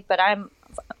critic, but I'm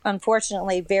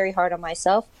unfortunately very hard on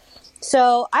myself.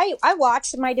 So I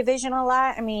watch my division a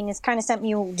lot. I mean, it's kind of something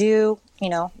you do, you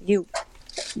know,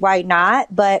 why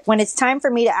not? But when it's time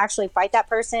for me to actually fight that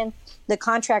person, the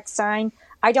contract signed,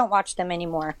 I don't watch them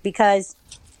anymore because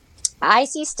I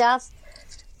see stuff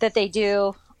that they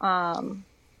do, and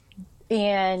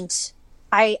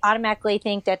I automatically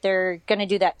think that they're going to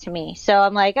do that to me. So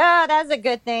I'm like, oh, that's a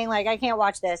good thing. Like, I can't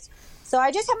watch this. So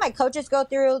I just have my coaches go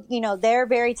through, you know, they're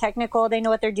very technical. They know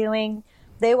what they're doing.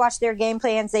 They watch their game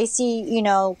plans. They see, you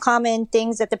know, common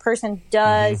things that the person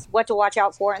does, what to watch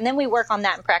out for. And then we work on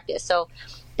that in practice. So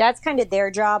that's kind of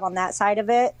their job on that side of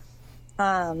it.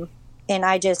 And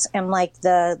I just am like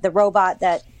the robot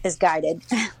that is guided.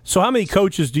 So how many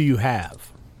coaches do you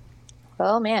have?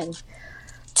 Oh, man.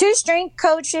 2 strength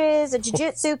coaches, a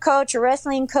jiu-jitsu coach, a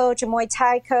wrestling coach, a Muay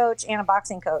Thai coach, and a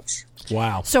boxing coach.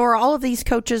 Wow. So are all of these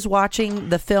coaches watching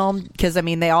the film? Because, I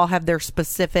mean, they all have their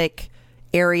specific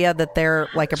area that they're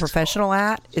like a professional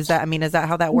at. Is that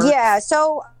how that works? Yeah.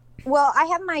 So, well, I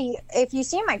have if you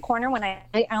see in my corner when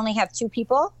I only have 2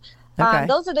 people. Okay.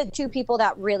 Those are the 2 people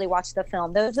that really watch the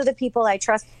film. Those are the people I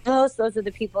trust most. Those are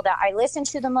the people that I listen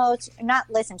to the most. Not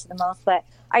listen to the most, but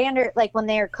like when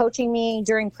they are coaching me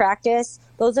during practice,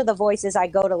 those are the voices I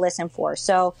go to listen for.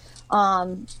 So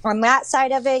on that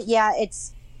side of it, yeah,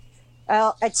 it's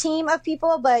a team of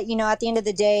people, but you know, at the end of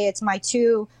the day, it's my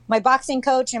boxing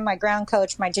coach and my ground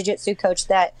coach, my jiu-jitsu coach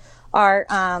that are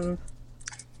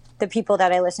the people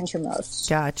that I listen to most.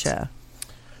 Gotcha.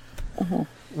 Mm-hmm.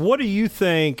 What do you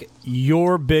think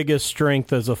your biggest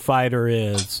strength as a fighter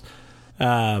is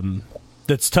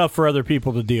that's tough for other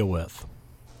people to deal with?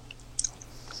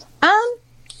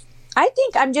 I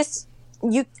think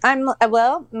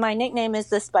my nickname is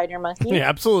the Spider Monkey. Yeah,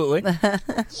 absolutely.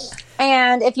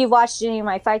 And if you've watched any of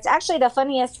my fights, actually the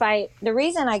funniest fight, the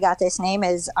reason I got this name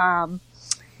is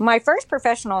my first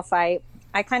professional fight.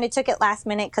 I kind of took it last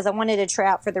minute because I wanted to try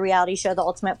out for the reality show, The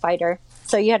Ultimate Fighter.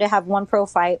 So you had to have 1 pro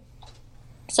fight.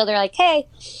 So they're like, hey,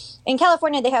 in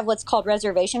California, they have what's called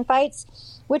reservation fights,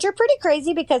 which are pretty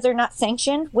crazy because they're not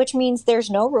sanctioned, which means there's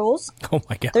no rules. Oh,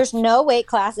 my God. There's no weight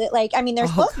classes. Like, I mean, there's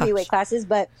supposed to be weight classes,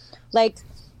 but like,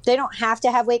 they don't have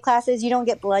to have weight classes. You don't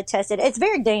get blood tested. It's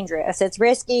very dangerous. It's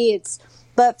risky.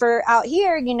 But for out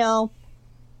here, you know,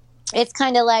 it's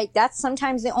kind of like that's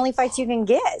sometimes the only fights you can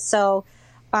get. So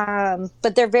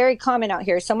but they're very common out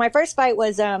here. So my first fight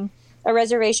was a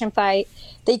reservation fight.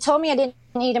 They told me I didn't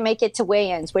need to make it to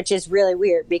weigh-ins, which is really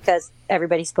weird because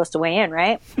everybody's supposed to weigh in,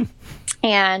 right?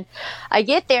 And I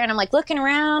get there and I'm like looking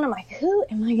around. I'm like, who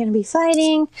am I going to be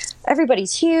fighting?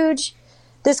 Everybody's huge.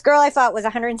 This girl I fought was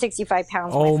 165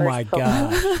 pounds. Oh my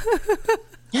God.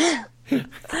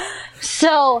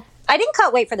 So I didn't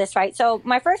cut weight for this fight. So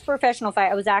my first professional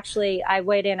fight, I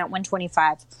weighed in at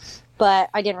 125, but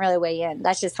I didn't really weigh in.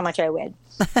 That's just how much I weighed.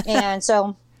 And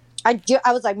so I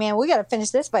was like, man, we got to finish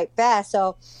this fight fast.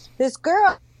 So this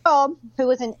girl who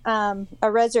was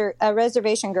a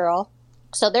reservation girl,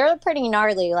 so they're pretty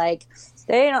gnarly. Like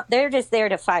they're just there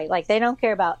to fight. Like they don't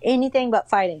care about anything but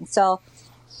fighting. So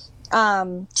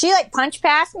she like punched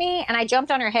past me and I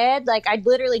jumped on her head. Like I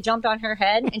literally jumped on her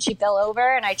head and she fell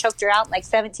over and I choked her out in like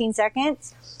 17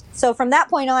 seconds. So from that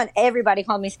point on, everybody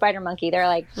called me Spider Monkey. They're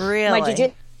like, really? My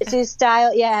jiu-jitsu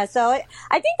style. Yeah. So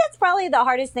I think that's probably the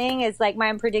hardest thing is like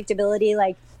my unpredictability.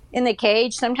 Like in the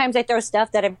cage, sometimes I throw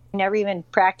stuff that I've never even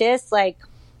practiced. Like,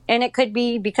 and it could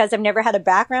be because I've never had a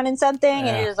background in something and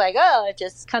it's just like, oh, it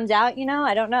just comes out,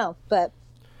 I don't know. But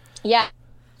yeah.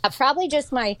 Probably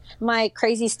just my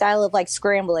crazy style of like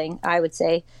scrambling, I would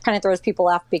say, kind of throws people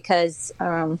off because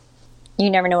you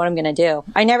never know what I'm going to do.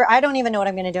 I don't even know what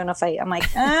I'm going to do in a fight. I'm like,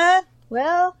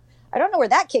 well, I don't know where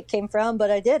that kick came from,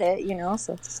 but I did it,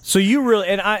 So you really,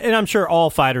 and I'm sure all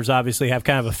fighters obviously have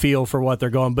kind of a feel for what they're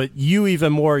going, but you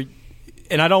even more.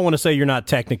 And I don't want to say you're not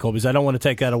technical because I don't want to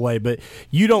take that away, but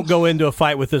you don't go into a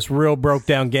fight with this real broke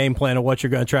down game plan of what you're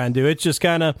going to try and do. It's just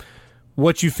kind of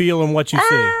what you feel and what you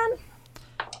see.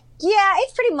 Yeah,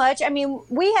 it's pretty much. I mean,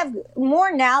 we have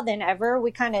more now than ever.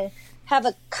 We kind of have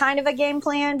a game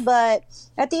plan, but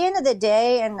at the end of the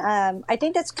day, and I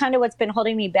think that's kind of what's been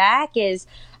holding me back is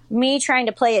me trying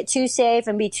to play it too safe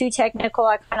and be too technical.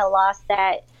 I kind of lost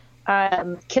that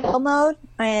kill mode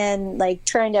and like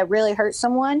trying to really hurt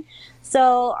someone.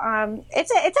 So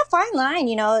it's a fine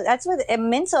line, That's what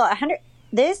mental.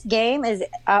 This game is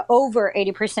over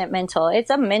 80% mental. It's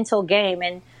a mental game,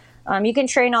 and you can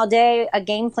train all day a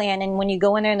game plan, and when you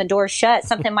go in there and the door's shut,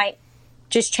 something might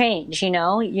just change.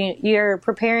 You're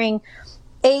preparing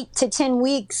 8 to 10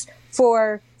 weeks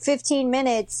for 15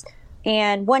 minutes,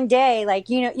 and one day, like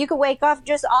you could wake up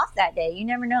just off that day. You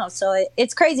never know, so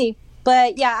it's crazy.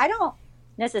 But yeah, I don't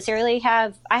necessarily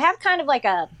have. I have kind of like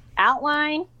a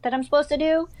outline that I'm supposed to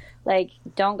do, like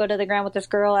don't go to the ground with this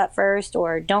girl at first,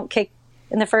 or don't kick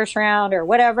in the first round or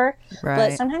whatever. Right.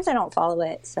 But sometimes I don't follow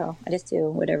it, so I just do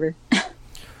whatever.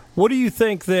 What do you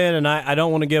think then? And I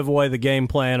don't want to give away the game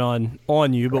plan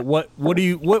on you, but what are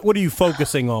you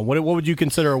focusing on? What would you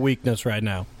consider a weakness right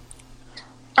now?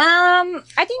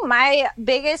 I think my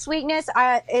biggest weakness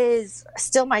is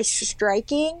still my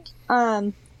striking.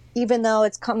 Even though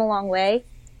it's come a long way,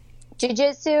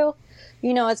 jiu-jitsu,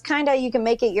 it's kind of, you can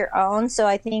make it your own. So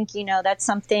I think, that's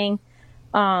something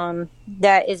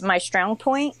that is my strong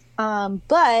point.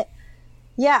 But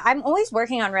yeah, I'm always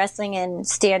working on wrestling and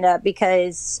stand up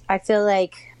because I feel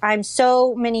like I'm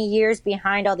so many years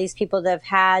behind all these people that have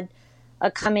had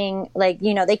a coming, like,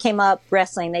 they came up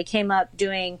wrestling, they came up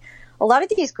doing, a lot of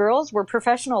these girls were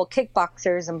professional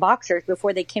kickboxers and boxers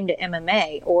before they came to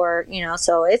MMA or,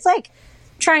 so it's like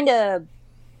trying to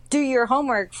do your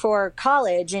homework for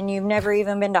college and you've never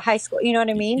even been to high school. You know what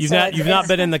I mean? You've not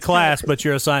been in the class, but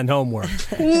you're assigned homework.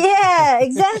 Yeah,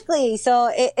 exactly.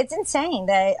 So it's insane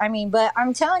but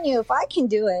I'm telling you, if I can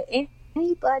do it,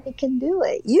 anybody can do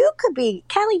it. You could be,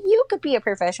 Callie, you could be a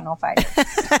professional fighter.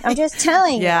 I'm just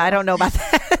telling you. Yeah, I don't know about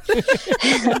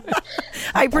that.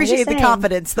 I appreciate the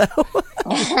confidence though.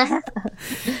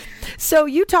 So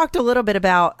you talked a little bit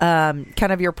about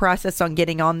kind of your process on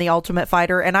getting on The Ultimate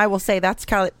Fighter, and I will say that's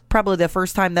kind of probably the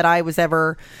first time that I was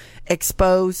ever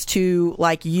exposed to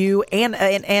like you and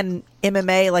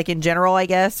MMA like in general, I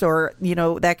guess, or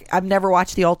that I've never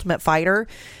watched The Ultimate Fighter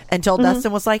until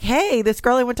Dustin was like, "Hey, this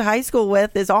girl I went to high school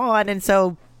with is on," and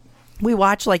so we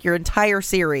watched like your entire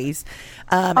series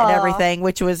and everything,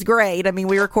 which was great. I mean,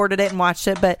 we recorded it and watched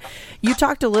it, but you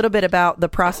talked a little bit about the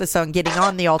process on getting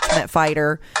on The Ultimate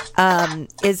Fighter.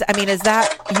 Is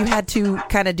that you had to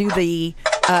kind of do the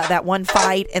that one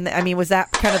fight, and was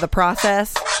that kind of the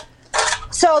process?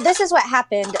 So this is what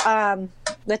happened.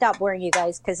 Without boring you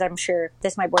guys, because I'm sure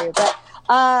this might bore you,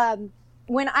 but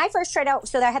when I first tried out,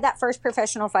 so I had that first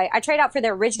professional fight. I tried out for the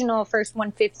original first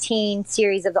 115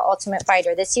 series of The Ultimate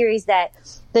Fighter, the series that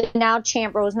the now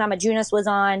champ Rose Namajunas was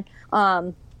on.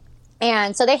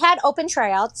 And so they had open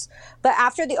tryouts, but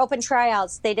after the open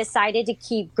tryouts, they decided to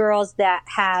keep girls that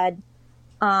had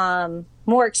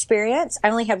more experience. I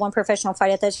only had one professional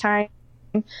fight at this time.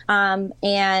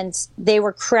 and they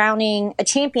were crowning a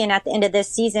champion at the end of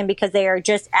this season because they are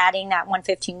just adding that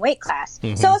 115 weight class. So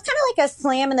it's kind of like a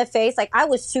slam in the face. Like, I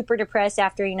was super depressed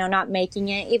after, not making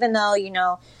it, even though,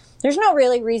 there's no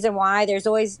really reason why.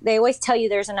 They always tell you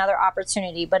there's another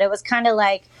opportunity, but it was kind of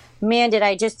like, man, did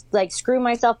I just like screw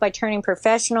myself by turning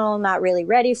professional, not really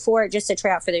ready for it, just to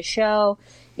try out for the show.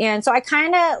 And so I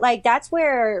kind of like, that's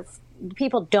where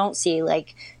people don't see,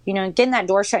 like, getting that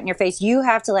door shut in your face. You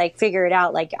have to like figure it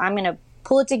out. Like, I'm going to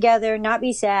pull it together, not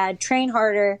be sad, train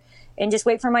harder, and just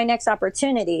wait for my next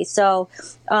opportunity. So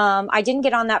I didn't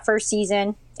get on that first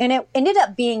season, and it ended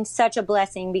up being such a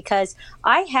blessing because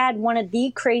I had one of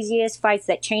the craziest fights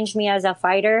that changed me as a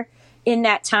fighter in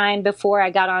that time before I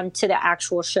got on to the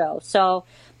actual show. So,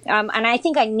 and I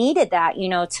think I needed that,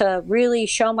 to really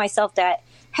show myself that,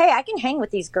 hey, I can hang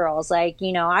with these girls. Like,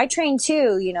 I train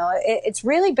too. It's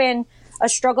really been a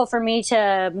struggle for me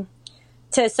to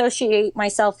associate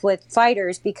myself with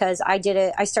fighters because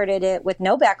I started it with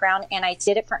no background, and I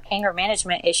did it for anger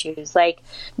management issues. Like,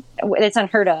 it's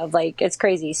unheard of. Like, it's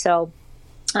crazy. So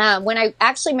when I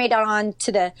actually made it on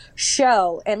to the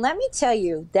show, and let me tell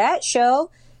you, that show,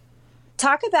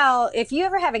 talk about if you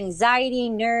ever have anxiety,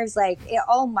 nerves, like,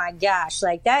 oh my gosh,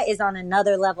 like that is on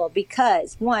another level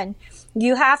because one,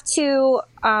 you have to,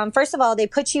 first of all, they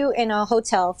put you in a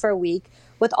hotel for a week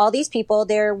with all these people.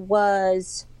 There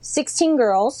was 16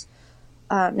 girls.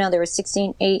 No, there was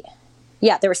 16, 8.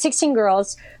 Yeah, there were 16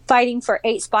 girls fighting for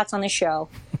 8 spots on the show,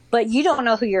 but you don't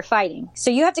know who you're fighting. So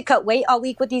you have to cut weight all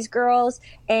week with these girls,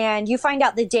 and you find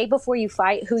out the day before you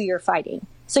fight who you're fighting.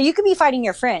 So you could be fighting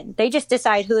your friend. They just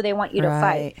decide who they want you to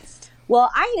fight. Well,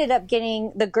 I ended up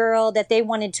getting the girl that they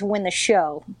wanted to win the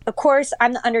show. Of course,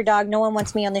 I'm the underdog. No one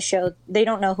wants me on the show. They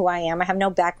don't know who I am. I have no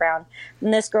background.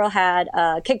 And this girl had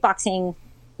kickboxing,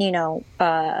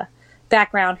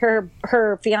 background.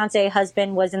 Her fiance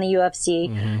husband was in the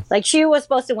UFC. Like, she was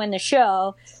supposed to win the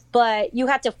show, but you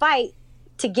have to fight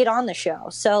to get on the show.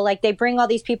 So like, they bring all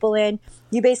these people in.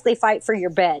 You basically fight for your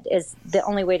bed is the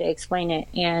only way to explain it.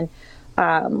 And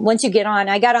once you get on,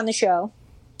 I got on the show.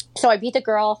 So I beat the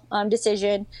girl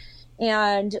decision.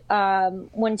 And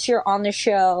once you're on the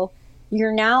show,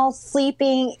 you're now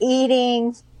sleeping,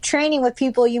 eating, training with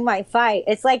people you might fight.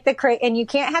 It's like and you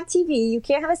can't have TV, you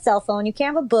can't have a cell phone, you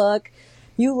can't have a book.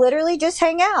 You literally just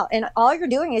hang out, and all you're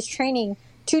doing is training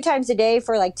 2 times a day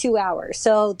for like 2 hours.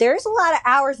 So there's a lot of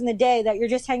hours in the day that you're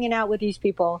just hanging out with these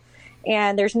people,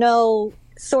 and there's no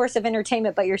source of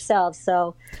entertainment but yourself.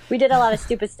 So we did a lot of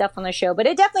stupid stuff on the show, but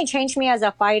it definitely changed me as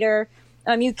a fighter.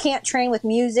 You can't train with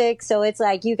music, so it's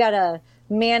like you gotta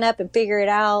man up and figure it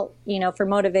out, for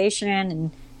motivation,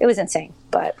 and it was insane,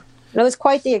 but it was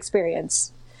quite the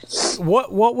experience.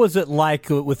 What was it like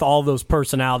with all those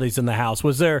personalities in the house?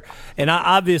 Was there, and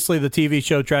obviously the TV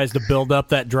show tries to build up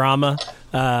that drama,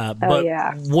 but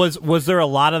yeah. was there a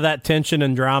lot of that tension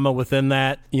and drama within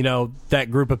that,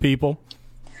 that group of people?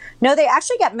 No, they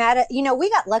actually got mad at, we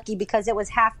got lucky because it was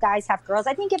half guys, half girls.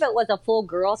 I think if it was a full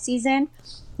girl season,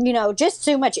 just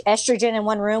too much estrogen in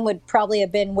one room would probably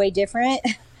have been way different.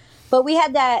 But we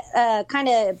had that kind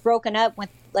of broken up with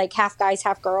like half guys,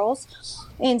 half girls.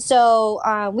 And so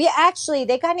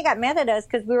they kind of got mad at us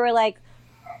because we were like,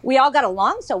 we all got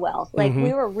along so well. Like,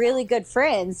 we were really good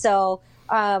friends. So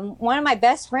one of my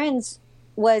best friends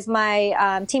was my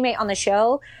teammate on the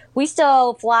show. We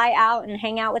still fly out and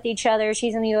hang out with each other.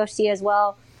 She's in the UFC as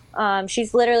well.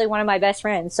 She's literally one of my best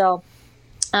friends. So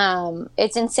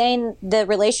it's insane the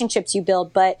relationships you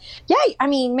build. But yeah, I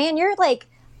mean, man, you're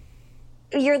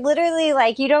literally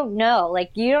like, you don't know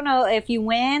if you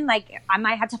win, like I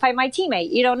might have to fight my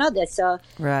teammate. You don't know this. So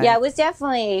yeah, it was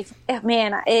definitely,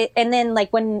 man. And then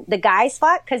like when the guys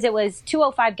fought, cause it was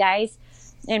 205 guys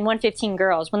and 115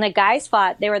 girls. When the guys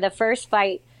fought, they were the first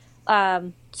fight.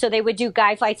 So they would do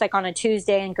guy fights like on a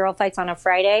Tuesday and girl fights on a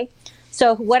Friday.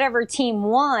 So whatever team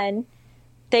won,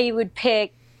 they would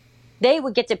get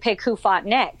to pick who fought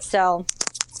next. So,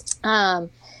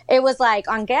 it was like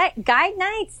on guide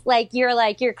nights,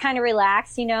 you're kind of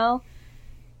relaxed, and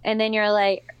then you're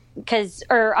like,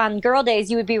 or on girl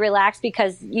days, you would be relaxed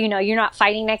because, you're not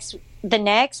fighting the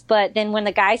next, but then when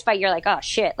the guys fight, you're like, oh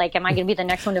shit, like, am I going to be the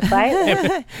next one to fight?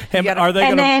 Are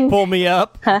they going to pull me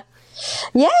up?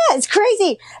 Yeah, it's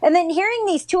crazy. And then hearing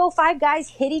these 205 guys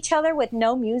hit each other with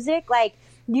no music, like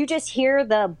you just hear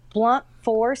the blunt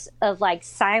force of like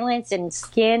silence and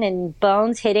skin and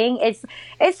bones hitting.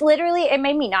 It's literally, it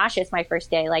made me nauseous my first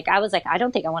day. Like I was like, I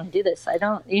don't think I want to do this. I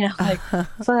don't, like,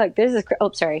 fuck, this is,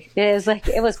 sorry.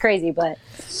 It was crazy, but.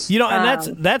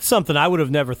 And that's something I would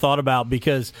have never thought about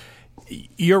because,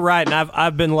 You're right, and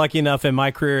I've been lucky enough in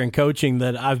my career in coaching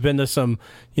that I've been to some,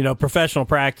 professional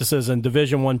practices and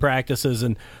Division I practices,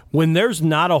 and when there's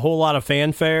not a whole lot of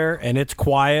fanfare and it's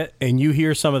quiet, and you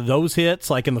hear some of those hits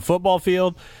like in the football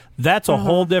field, that's a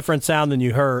whole different sound than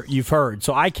you've heard.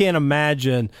 So I can't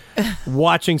imagine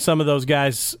watching some of those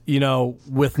guys,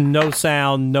 with no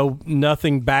sound,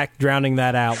 nothing back drowning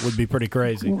that out would be pretty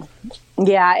crazy.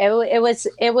 Yeah, it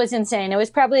was insane. It was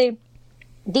probably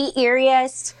the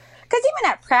eeriest. Because even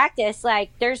at practice, we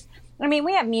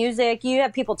have music, you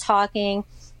have people talking,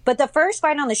 but the first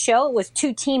fight on the show was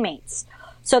two teammates.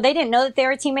 So they didn't know that they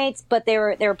were teammates, but they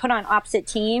were put on opposite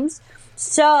teams.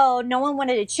 So no one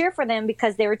wanted to cheer for them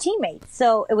because they were teammates.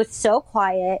 So it was so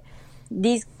quiet.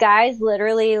 These guys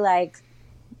literally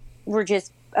were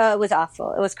just, it was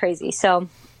awful. It was crazy. So,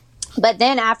 but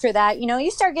then after that,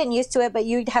 you start getting used to it, but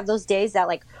you'd have those days that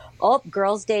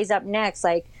girls' days up next,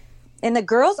 and the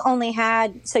girls only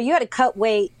had, so you had to cut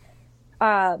weight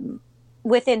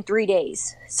within 3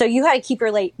 days. So you had to keep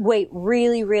your weight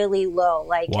really, really low.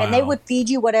 Wow. And they would feed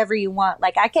you whatever you want.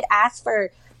 I could ask for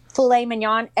filet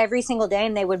mignon every single day,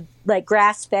 and they would,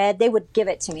 grass fed, they would give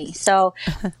it to me. So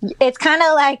it's kind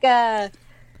of like a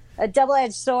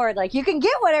double-edged sword. You can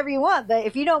get whatever you want, but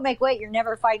if you don't make weight, you're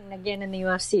never fighting again in the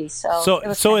UFC.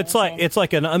 So it's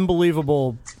like an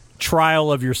unbelievable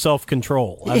trial of your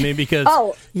self-control. I mean, because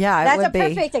that's a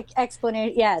perfect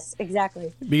explanation. Yes,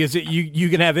 exactly. Because you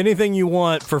can have anything you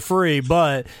want for free,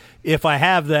 but if I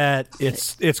have that,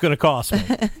 it's going to cost me.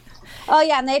 Oh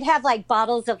yeah, and they'd have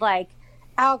bottles of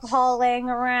alcohol laying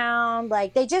around.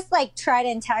 They just try to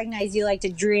antagonize you, to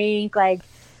drink.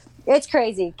 It's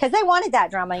crazy because they wanted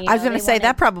that drama. I was going to say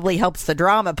that probably helps the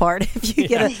drama part. If you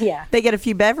get they get a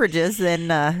few beverages, then.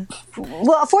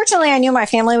 Well, fortunately, I knew my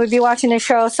family would be watching the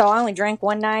show, so I only drank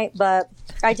one night. But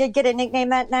I did get a nickname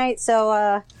that night, so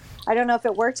I don't know if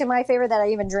it worked in my favor that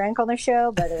I even drank on the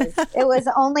show. But it was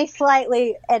only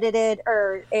slightly edited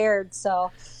or aired,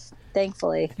 so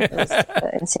thankfully it was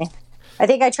insane. I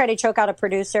think I tried to choke out a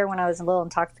producer when I was a little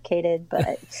intoxicated, but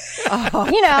that's kind of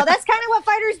what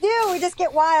fighters do. We just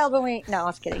get wild when we. No, I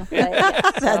was kidding. But,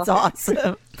 that's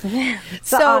awesome. The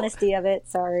honesty of it.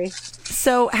 Sorry.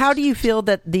 So, how do you feel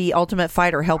that The Ultimate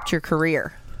Fighter helped your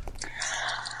career?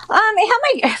 It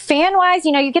helped my fan wise.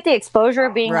 You get the exposure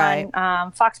of being right.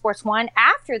 on Fox Sports 1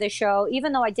 after the show.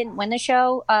 Even though I didn't win the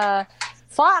show,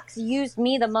 Fox used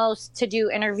me the most to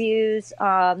do interviews.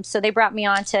 So they brought me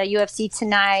on to UFC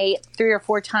Tonight 3 or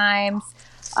 4 times.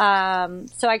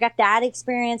 So I got that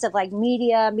experience of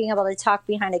media, being able to talk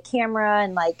behind a camera,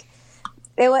 and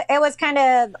it was kind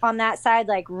of on that side,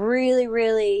 really,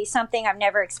 really something I've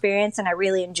never experienced and I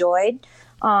really enjoyed.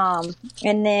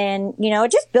 And then,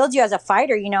 it just builds you as a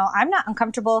fighter. I'm not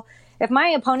uncomfortable. If my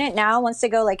opponent now wants to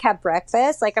go have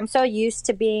breakfast, I'm so used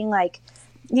to being I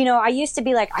used to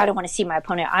be I don't want to see my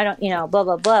opponent. I don't, blah,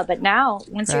 blah, blah. But now,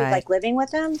 once you're living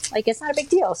with them, it's not a big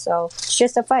deal. So it's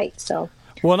just a fight. So,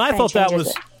 well, and I thought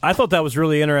that was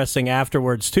really interesting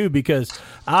afterwards too, because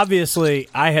obviously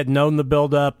I had known the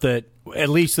build up that at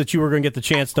least that you were going to get the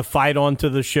chance to fight onto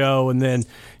the show, and then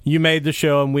you made the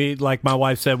show, and we, like my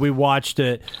wife said, we watched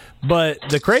it. But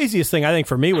the craziest thing I think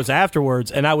for me was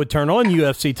afterwards, and I would turn on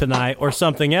UFC Tonight or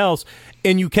something else,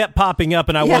 and you kept popping up,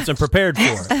 and I wasn't prepared for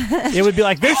it. It would be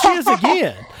there she is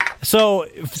again. So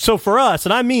for us,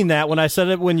 and I mean that when I said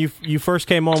it when you first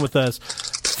came on with us,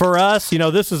 for us,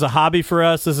 this is a hobby for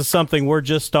us. This is something we're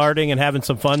just starting and having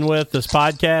some fun with, this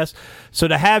podcast. So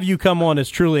to have you come on is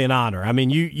truly an honor. I mean,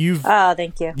 you've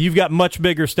thank you. You've got much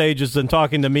bigger stages than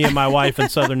talking to me and my wife in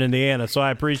Southern Indiana, so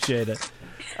I appreciate it.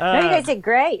 No, you guys did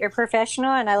great. You're professional,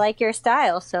 and I like your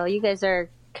style. So you guys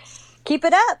keep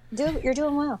it up. You're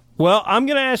doing well. Well, I'm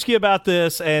going to ask you about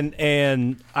this,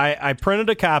 and I printed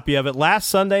a copy of it last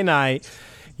Sunday night.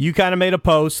 You kind of made a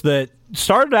post that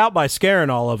started out by scaring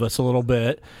all of us a little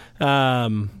bit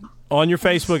on your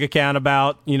Facebook account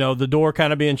about the door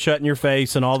kind of being shut in your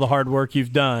face and all the hard work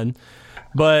you've done,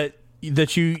 but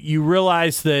that you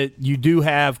realize that you do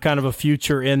have kind of a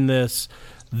future in this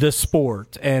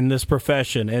sport and this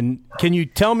profession. And can you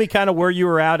tell me kind of where you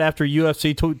were at after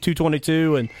UFC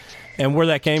 222 and where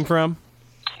that came from?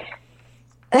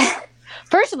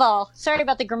 First of all, sorry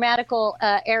about the grammatical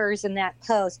errors in that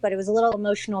post, but it was a little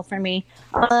emotional for me.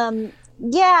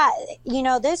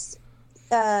 This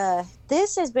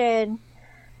has been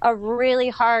a really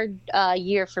hard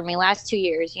year for me, last 2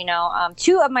 years.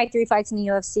 2 of my 3 fights in the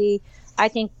UFC, I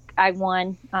think I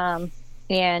won.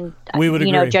 And we would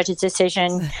agree. Judge's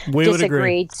decision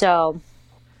disagreed. So,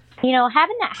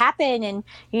 having that happen and,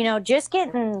 just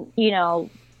getting,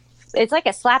 it's like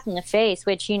a slap in the face,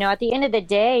 which, you know, at the end of the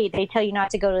day, they tell you not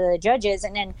to go to the judges.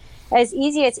 And then it's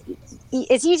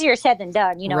easier said than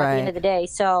done, you know, at the end of the day.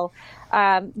 So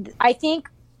I think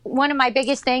one of my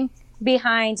biggest things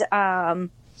behind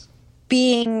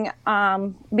being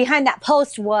behind that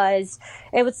post was,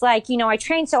 it was like, you know, I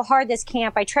trained so hard this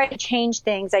camp. I try to change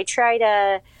things. I try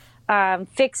to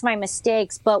fix my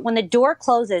mistakes. But when the door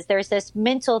closes, there's this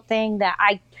mental thing that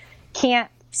I can't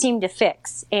seem to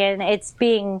fix. And it's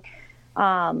being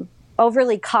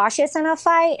overly cautious in a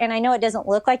fight. And I know it doesn't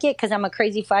look like it because I'm a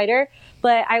crazy fighter,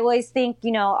 but I always think,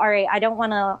 you know, all right, I don't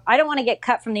want to get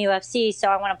cut from the UFC, so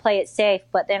I want to play it safe.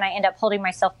 But then I end up holding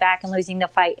myself back and losing the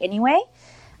fight anyway.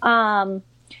 And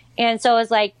so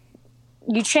it's like,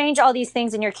 you change all these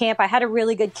things in your camp. I had a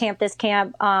really good camp this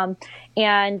camp,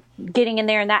 and getting in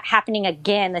there and that happening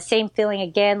again, the same feeling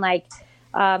again, like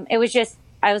it was just,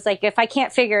 I was like, if I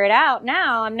can't figure it out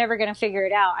now, I'm never going to figure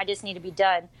it out. I just need to be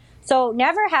done. So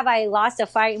never have I lost a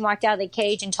fight and walked out of the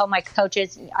cage and told my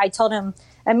coaches. I told him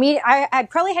I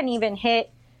probably hadn't even hit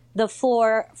the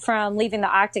floor from leaving the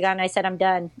octagon. I said, I'm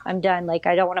done. Like,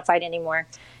 I don't want to fight anymore.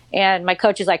 And my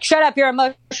coach is like, shut up, you're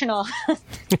emotional.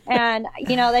 And,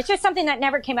 you know, that's just something that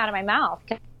never came out of my mouth.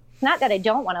 It's not that I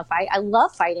don't want to fight. I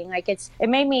love fighting. Like, it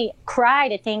made me cry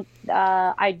to think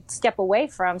I'd step away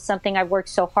from something I've worked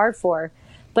so hard for.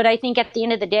 But I think at the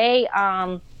end of the day,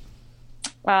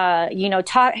 you know,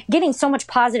 getting so much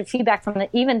positive feedback from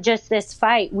even just this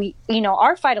fight,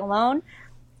 our fight alone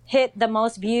hit the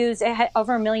most views. It had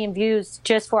over 1 million views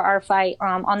just for our fight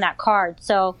on that card.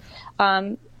 So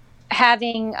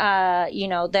having, you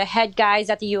know, the head guys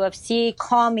at the UFC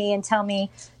call me and tell me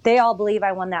they all believe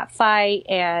I won that fight,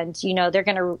 and, you know, they're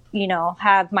going to, you know,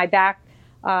 have my back.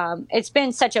 It's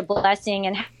been such a blessing,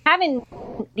 and having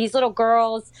these little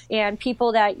girls and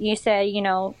people that you say, you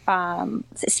know,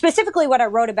 specifically what I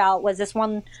wrote about was this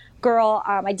one girl.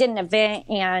 I did an event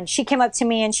and she came up to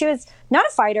me, and she was not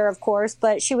a fighter, of course,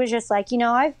 but she was just like, you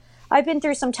know, I've been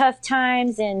through some tough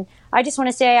times, and I just want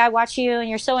to say I watch you and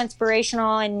you're so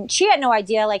inspirational. And she had no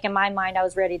idea, like, in my mind, I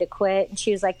was ready to quit. And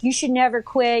she was like, you should never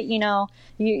quit. You know,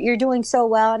 you're doing so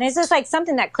well. And it's just like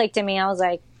something that clicked in me. I was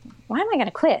like, why am I going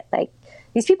to quit? Like,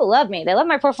 these people love me. They love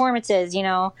my performances, you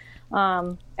know.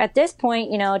 At this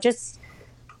point, you know, just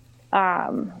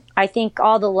I think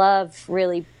all the love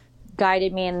really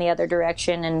guided me in the other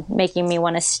direction and making me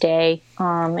want to stay.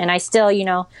 And I still, you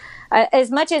know,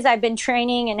 as much as I've been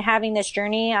training and having this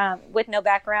journey with no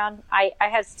background, I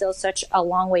have still such a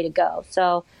long way to go.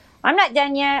 So I'm not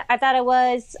done yet. I thought I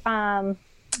was.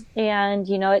 And,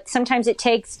 you know, sometimes it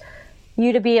takes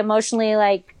you to be emotionally,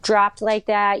 like, dropped like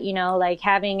that, you know, like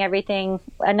having everything,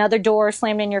 another door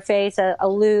slammed in your face, a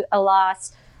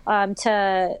loss,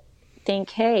 to think,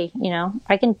 hey, you know,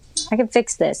 I can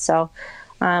fix this. So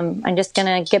I'm just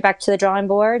going to get back to the drawing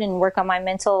board and work on my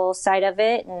mental side of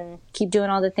it and keep doing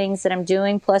all the things that I'm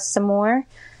doing, plus some more,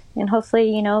 and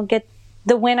hopefully, you know, get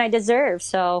the win I deserve.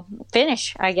 So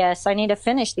finish, I guess. I need to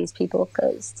finish these people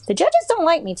because the judges don't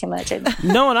like me too much.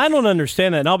 No, and I don't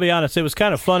understand that. And I'll be honest, it was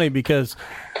kind of funny because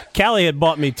Callie had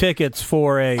bought me tickets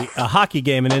for a hockey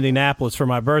game in Indianapolis for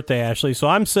my birthday, Ashley. So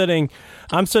I'm sitting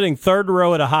third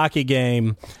row at a hockey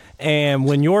game. And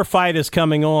when your fight is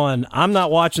coming on, I'm not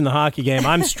watching the hockey game.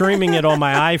 I'm streaming it on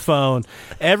my iPhone.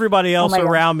 Everybody else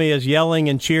around me is yelling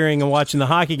and cheering and watching the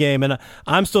hockey game. And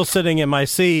I'm still sitting in my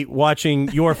seat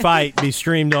watching your fight be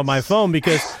streamed on my phone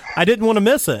because I didn't want to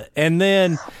miss it. And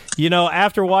then, you know,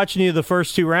 after watching you the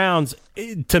first 2 rounds,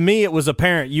 to me it was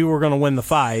apparent you were going to win the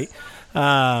fight.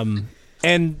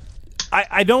 And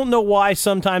I don't know why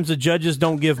sometimes the judges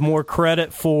don't give more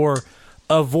credit for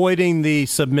avoiding the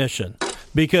submission.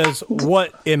 Because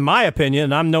what, in my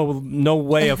opinion, I'm no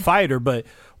way a fighter, but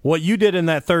what you did in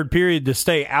that third period to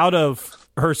stay out of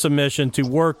her submission, to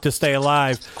work to stay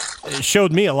alive, it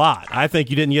showed me a lot. I think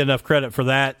you didn't get enough credit for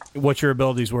that, what your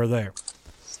abilities were there.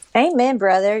 Amen,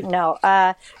 brother. No,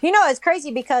 you know, it's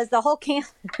crazy because the whole camp,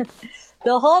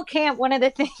 one of the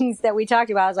things that we talked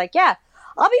about, I was like, yeah,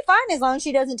 I'll be fine as long as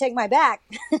she doesn't take my back.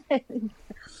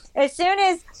 As soon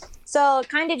as... So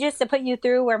kind of just to put you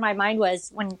through where my mind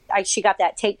was when she got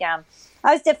that takedown.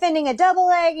 I was defending a double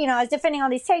leg, you know, I was defending all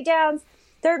these takedowns.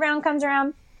 Third round comes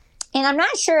around. And I'm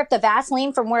not sure if the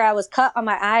Vaseline from where I was cut on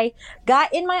my eye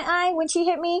got in my eye when she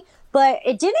hit me. But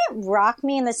it didn't rock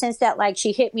me in the sense that, like,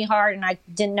 she hit me hard and I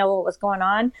didn't know what was going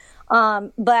on.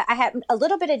 But I had a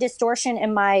little bit of distortion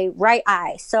in my right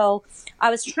eye. So I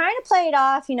was trying to play it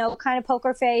off, you know, kind of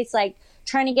poker face, like,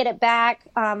 trying to get it back.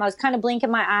 I was kind of blinking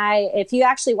my eye. If you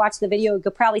actually watch the video, you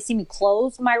could probably see me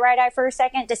close my right eye for a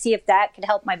second to see if that could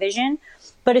help my vision.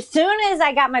 But as soon as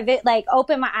I got my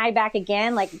open my eye back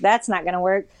again, like, that's not going to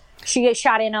work. she gets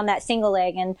shot in on that single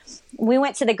leg. And we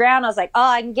went to the ground. I was like, oh,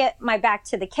 I can get my back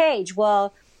to the cage.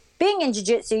 Well, being in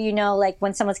jiu-jitsu, you know, like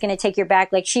when someone's going to take your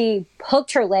back, like she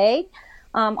hooked her leg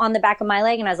on the back of my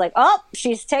leg. And I was like, oh,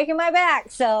 she's taking my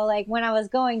back. So like when I was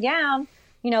going down,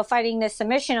 you know, fighting this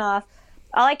submission off,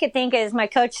 all I could think is my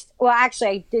coach. Well, actually,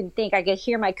 I didn't think. I could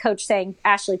hear my coach saying,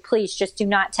 Ashley, please just do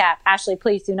not tap. Ashley,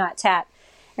 please do not tap.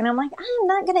 And I'm like, I'm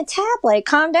not going to tap. Like,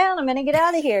 calm down. I'm going to get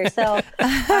out of here. So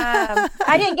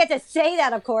I didn't get to say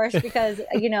that, of course, because,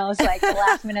 you know, it's like the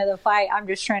last minute of the fight. I'm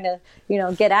just trying to, you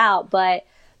know, get out. But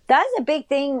that's a big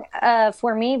thing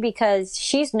for me because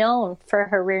she's known for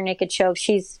her rear naked choke.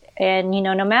 And, you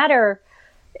know, no matter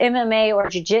MMA or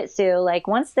jiu-jitsu, like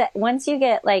once you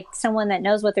get like someone that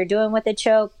knows what they're doing with the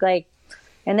choke, like,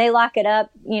 and they lock it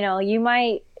up, you know, you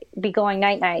might be going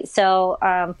night-night. So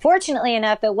fortunately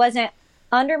enough, it wasn't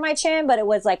under my chin, but it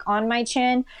was like on my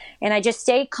chin, and I just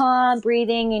stayed calm,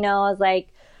 breathing. You know, I was like,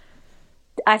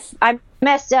 I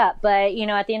messed up, but you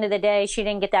know, at the end of the day, she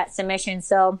didn't get that submission.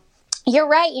 So you're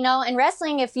right. You know, in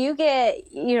wrestling, if you get,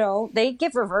 you know, they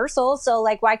give reversals. So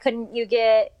like, why couldn't you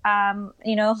get,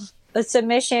 you know, a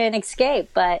submission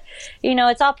escape? But you know,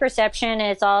 it's all perception and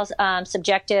it's all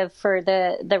subjective for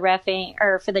the reffing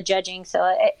or for the judging.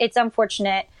 So it's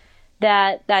unfortunate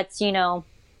that that's, you know,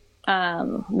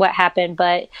 what happened.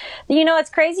 But you know, it's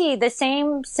crazy, the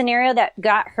same scenario that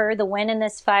got her the win in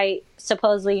this fight,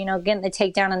 supposedly, you know, getting the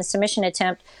takedown on the submission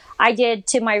attempt, I did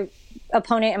to my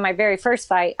opponent in my very first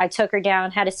fight. I took her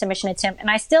down, had a submission attempt, and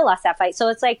I still lost that fight. So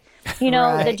it's like, you know,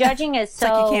 Right. The judging is so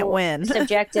like you can't win.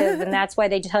 subjective, and that's why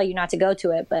they tell you not to go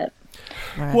to it. But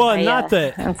Well, I, not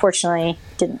that unfortunately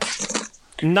didn't.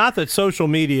 Not that social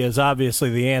media is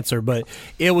obviously the answer, but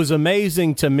it was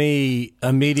amazing to me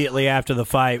immediately after the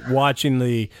fight, watching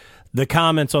the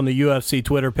comments on the UFC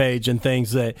Twitter page and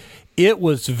things, that it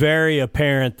was very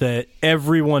apparent that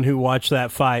everyone who watched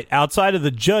that fight, outside of the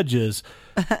judges,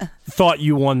 thought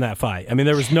you won that fight. I mean,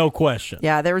 there was no question.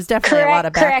 Yeah, there was definitely a lot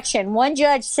of back. Correction. One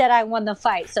judge said I won the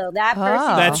fight, so that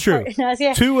person. That's true.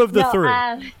 Yeah. 2 of the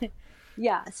 3.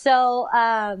 Yeah. So,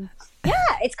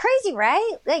 yeah, it's crazy,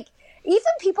 right? Like, even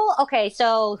people. Okay,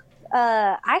 so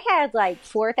I had like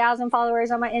 4,000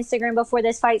 followers on my Instagram before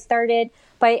this fight started,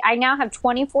 but I now have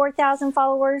 24,000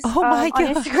 followers on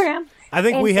Instagram. I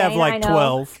think we have like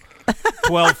 12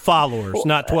 followers,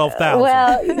 not 12,000.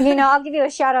 Well, you know, I'll give you a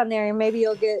shout on there, and maybe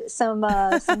you'll get some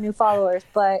new followers.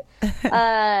 But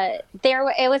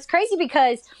it was crazy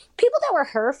because people that were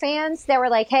her fans, that were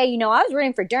like, "Hey, you know, I was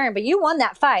rooting for Dern, but you won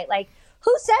that fight." Like,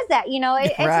 who says that? You know,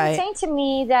 it's Right. insane to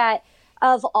me that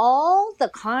of all the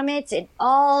comments and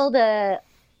all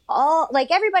like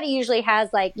everybody usually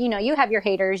has, like, you know, you have your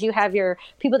haters, you have your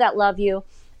people that love you.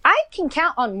 I can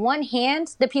count on one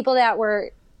hand the people that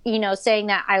were, you know, saying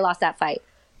that I lost that fight.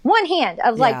 One hand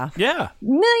of like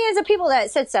millions of people that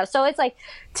said stuff. So it's like,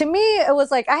 to me, it was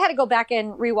like I had to go back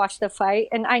and rewatch the fight,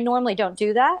 and I normally don't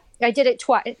do that. I did it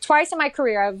twice in my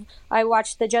career. I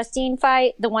watched the Justine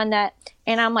fight, the one that,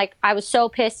 and I'm like, I was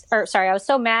so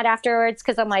mad afterwards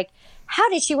because I'm like, how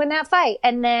did she win that fight?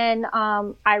 And then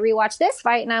I rewatched this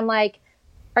fight, and I'm like,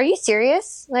 are you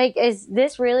serious? Like, is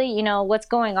this really, you know, what's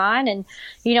going on? And,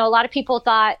 you know, a lot of people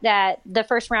thought that the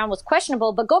first round was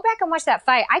questionable, but go back and watch that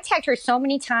fight. I tagged her so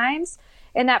many times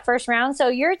in that first round. So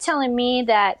you're telling me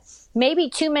that maybe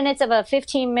 2 minutes of a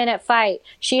 15-minute fight,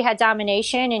 she had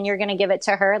domination, and you're going to give it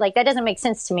to her? Like, that doesn't make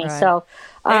sense to me. Right. So,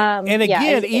 and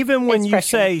again, even when you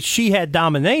say she had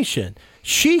domination,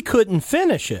 she couldn't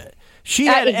finish it. She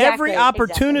had every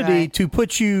opportunity to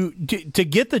put you to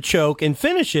get the choke and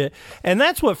finish it, and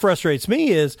that's what frustrates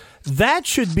me. Is that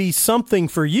should be something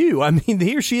for you? I mean,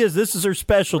 here she is. This is her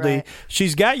specialty. Right.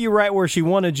 She's got you right where she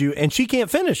wanted you, and she can't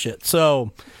finish it.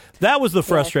 So that was the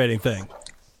frustrating thing.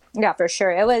 Yeah, for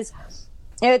sure.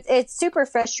 It's super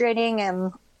frustrating,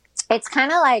 and it's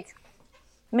kind of like,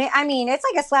 I mean, it's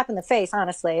like a slap in the face.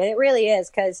 Honestly, it really is,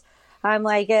 because I'm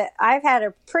like, I've had a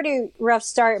pretty rough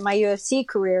start in my UFC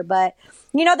career, but,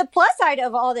 you know, the plus side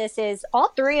of all this is all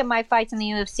 3 of my fights in the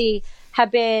UFC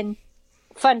have been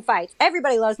fun fights.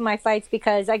 Everybody loves my fights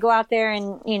because I go out there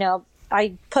and, you know,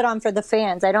 I put on for the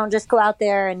fans. I don't just go out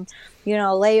there and, you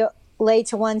know, lay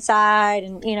to one side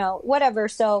and, you know, whatever.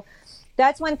 So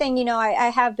that's one thing, you know, I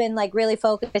have been like really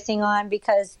focusing on,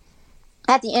 because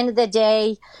at the end of the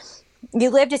day,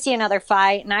 you live to see another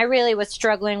fight. And I really was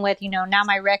struggling with, you know, now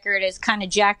my record is kind of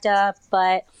jacked up,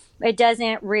 but it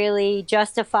doesn't really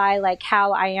justify like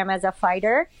how I am as a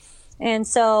fighter. And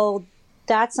so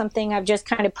that's something I've just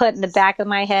kind of put in the back of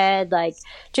my head. Like,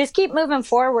 just keep moving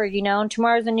forward, and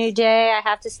tomorrow's a new day. I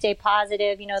have to stay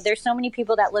positive. There's so many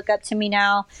people that look up to me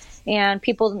now, and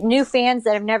new fans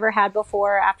that I've never had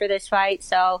before after this fight.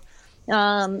 So,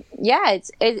 yeah,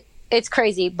 it's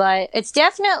crazy, but it's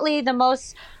definitely the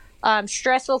most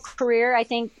stressful career I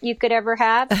think you could ever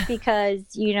have because,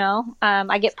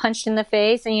 I get punched in the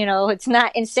face and, it's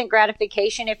not instant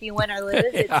gratification if you win or lose.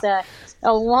 Yeah. It's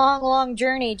a long, long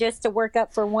journey just to work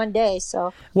up for one day.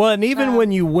 So, well, and even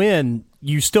when you win,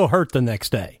 you still hurt the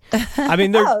next day. I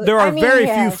mean, there are very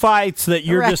few fights that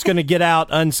you're just going to get out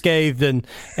unscathed and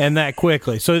that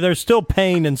quickly. So there's still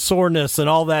pain and soreness and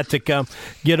all that to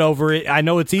get over it. I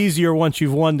know it's easier once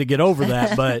you've won to get over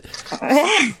that, but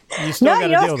you still got to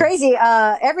deal with it. It's crazy.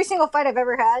 Every single fight I've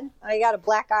ever had, I got a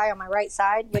black eye on my right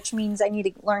side, which means I need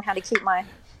to learn how to keep my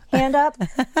hand up.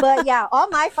 But yeah, all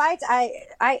my fights,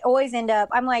 I always end up,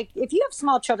 I'm like, if you have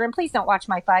small children, please don't watch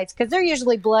my fights because they're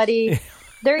usually bloody.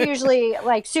 They're usually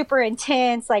like super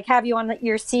intense, like have you on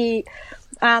your seat.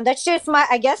 That's just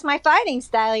my fighting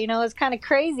style, is kind of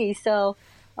crazy. So,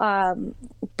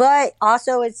 but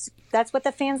also that's what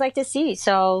the fans like to see.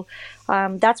 So,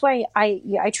 that's why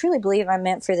I truly believe I'm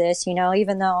meant for this,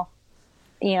 even though,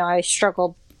 I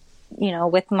struggled,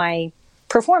 with my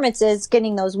performances,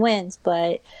 getting those wins,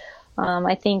 but,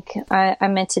 I think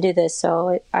I'm meant to do this.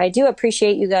 So I do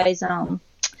appreciate you guys,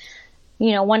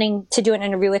 wanting to do an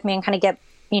interview with me and kind of get,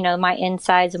 my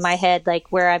insides of my head, like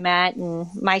where I'm at and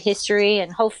my history.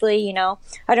 And hopefully,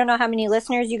 I don't know how many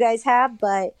listeners you guys have,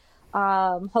 but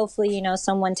hopefully,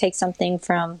 someone takes something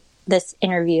from this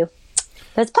interview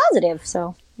that's positive.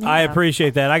 So yeah. I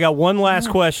appreciate that. I got one last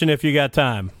question if you got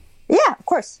time. Yeah, of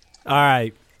course. All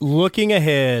right. Looking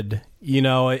ahead, in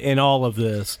all of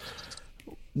this,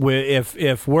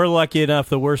 if we're lucky enough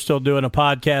that we're still doing a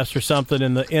podcast or something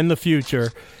in the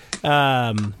future,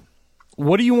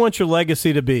 what do you want your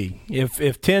legacy to be?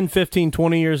 If 10, 15,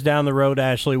 20 years down the road,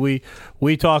 Ashley,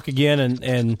 we talk again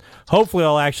and hopefully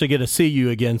I'll actually get to see you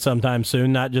again sometime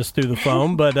soon, not just through the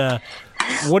phone, but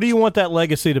what do you want that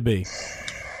legacy to be?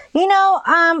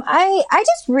 I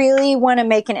just really want to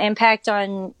make an impact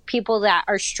on people that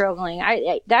are struggling.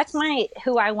 That's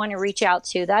who I want to reach out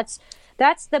to. That's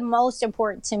the most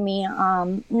important to me.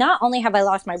 Not only have I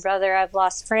lost my brother, I've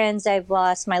lost friends, I've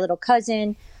lost my little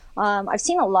cousin. I've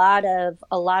seen a lot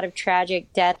of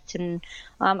tragic deaths, and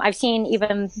I've seen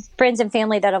even friends and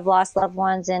family that have lost loved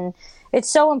ones. And it's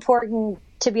so important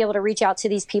to be able to reach out to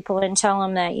these people and tell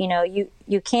them that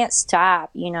you can't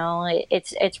stop.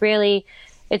 It's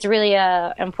really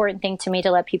a important thing to me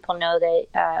to let people know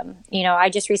that I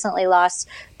just recently lost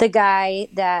the guy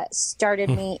that started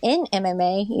me in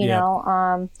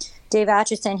MMA. Dave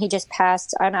Atchison, he just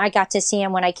passed, and I got to see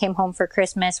him when I came home for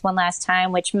Christmas one last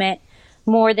time, which meant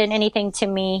more than anything to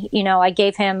me. I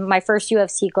gave him my first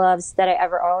UFC gloves that I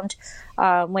ever owned,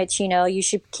 which, you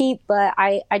should keep. But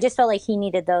I just felt like he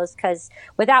needed those because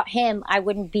without him, I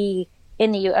wouldn't be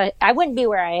I wouldn't be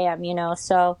where I am,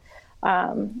 So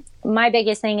my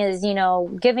biggest thing is,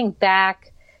 giving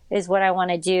back is what I want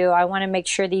to do. I want to make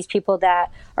sure these people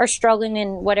that are struggling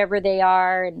in whatever they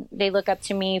are, and they look up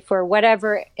to me for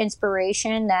whatever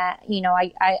inspiration that,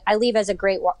 I leave as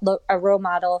a role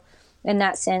model in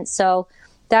that sense. So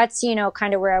that's,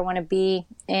 kind of where I want to be.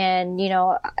 And,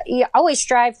 you always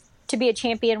strive to be a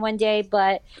champion one day,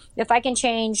 but if I can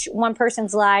change one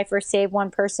person's life or save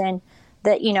one person,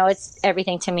 that, it's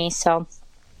everything to me. So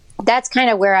that's kind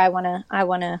of where I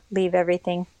want to leave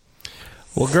everything.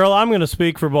 Well, girl, I'm going to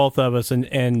speak for both of us.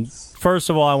 And first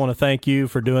of all, I want to thank you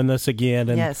for doing this again.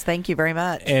 And, yes, thank you very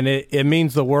much. And it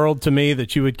means the world to me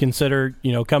that you would consider,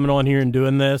 coming on here and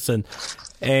doing this.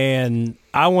 And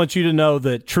I want you to know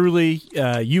that truly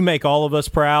you make all of us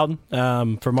proud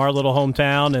from our little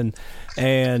hometown.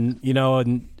 And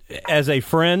as a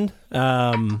friend,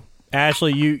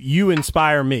 Ashley, you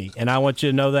inspire me. And I want you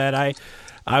to know that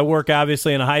I work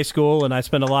obviously in a high school, and I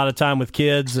spend a lot of time with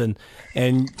kids, and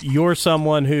you're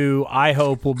someone who I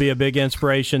hope will be a big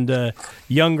inspiration to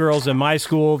young girls in my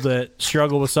school that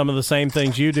struggle with some of the same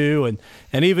things you do,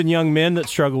 and even young men that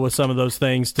struggle with some of those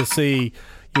things, to see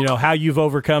how you've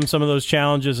overcome some of those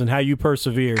challenges and how you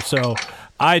persevere. So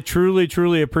I truly,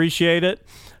 truly appreciate it.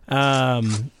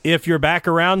 If you're back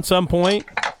around some point,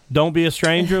 don't be a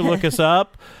stranger. Look us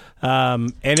up.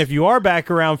 And if you are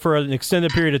back around for an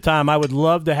extended period of time, I would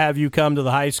love to have you come to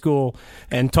the high school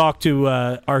and talk to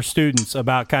our students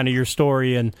about kind of your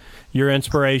story and your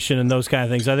inspiration and those kind of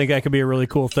things. I think that could be a really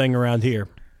cool thing around here.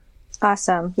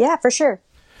 Awesome. Yeah, for sure.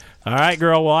 All right,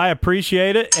 girl. Well, I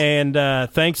appreciate it. And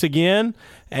thanks again.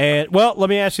 And, well, let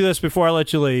me ask you this before I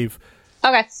let you leave.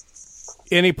 Okay.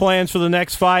 any plans for the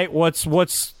next fight?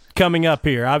 What's coming up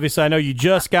here? Obviously, I know you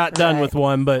just got done with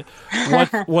one, but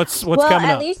what's well, coming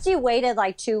up? At least you waited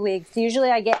like 2 weeks. Usually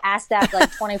I get asked that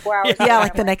like 24 hours. Yeah,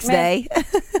 like the next day.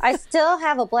 I still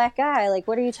have a black eye. Like,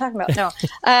 what are you talking about? No.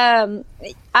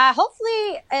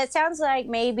 Hopefully, it sounds like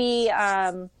maybe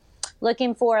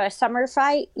looking for a summer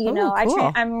fight. You know,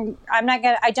 cool. I'm not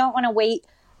gonna. I don't want to wait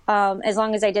as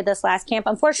long as I did this last camp.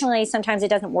 Unfortunately, sometimes it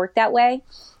doesn't work that way.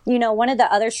 You know, one of the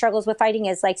other struggles with fighting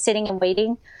is like sitting and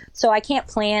waiting. So I can't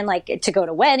plan like to go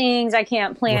to weddings. I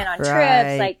can't plan on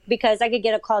trips, like, because I could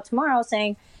get a call tomorrow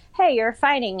saying, "Hey, you're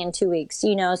fighting in 2 weeks."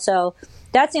 You know, so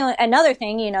that's another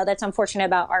thing, you know, that's unfortunate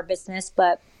about our business.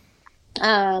 But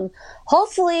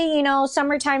hopefully, you know,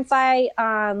 summertime fight.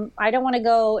 I don't want to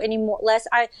go any more less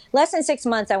than 6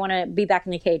 months. I want to be back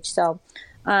in the cage. So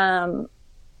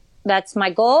that's my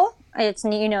goal. It's,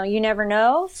 you know, you never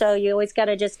know. So you always got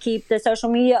to just keep the social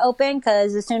media open,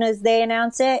 because as soon as they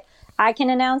announce it, I can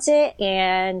announce it.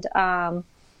 And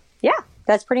yeah,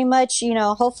 that's pretty much, you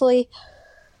know, hopefully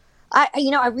I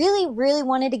really, really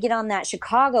wanted to get on that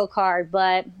Chicago card,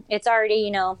 but it's already,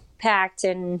 you know, packed,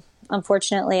 and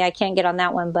unfortunately I can't get on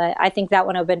that one. But I think that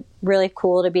one would have been really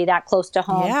cool to be that close to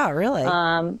home. Yeah, really.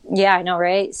 Yeah, I know,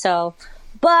 right? So,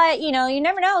 but you know, you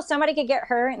never know. Somebody could get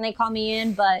hurt and they call me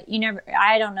in, but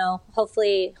I don't know.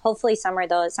 Hopefully summer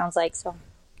though, it sounds like. So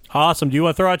awesome. Do you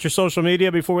want to throw out your social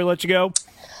media before we let you go?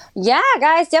 Yeah,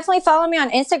 guys, definitely follow me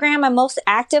on Instagram. I'm most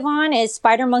active on is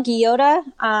Spider Monkey Yoda.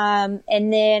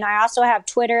 And then I also have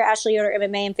Twitter, Ashley Yoder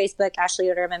MMA, and Facebook, Ashley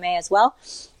Yoder MMA as well.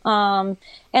 And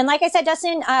like I said,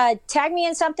 Dustin, tag me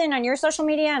in something on your social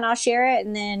media and I'll share it.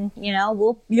 And then, you know,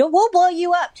 we'll blow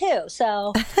you up too.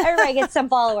 So everybody gets some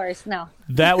followers. No.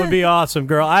 That would be awesome,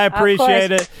 girl. I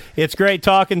appreciate it. It's great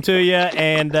talking to you.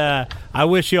 And I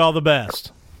wish you all the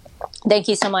best. Thank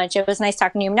you so much. It was nice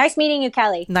talking to you. Nice meeting you,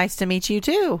 Kelly. Nice to meet you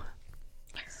too.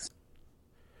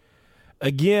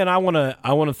 Again, I want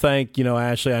to thank, you know,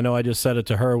 Ashley. I know I just said it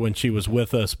to her when she was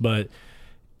with us, but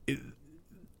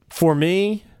for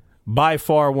me, by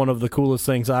far one of the coolest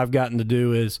things I've gotten to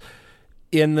do is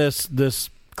in this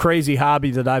crazy hobby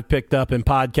that I've picked up in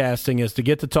podcasting is to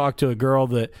get to talk to a girl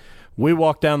that we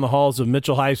walk down the halls of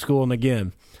Mitchell High School. And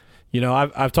again, you know,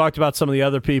 I've talked about some of the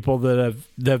other people that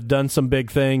have done some big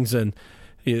things and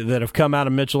that have come out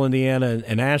of Mitchell, Indiana,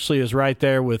 and Ashley is right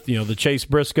there with, you know, the Chase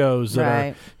Briscoes that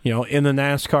are, you know, in the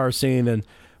NASCAR scene. And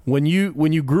when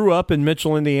you grew up in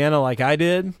Mitchell, Indiana, like I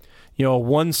did, you know, a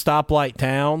one stoplight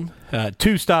town,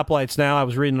 2 stoplights now. I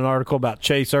was reading an article about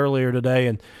Chase earlier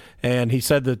today, and he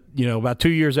said that, you know, about 2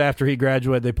 years after he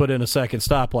graduated, they put in a second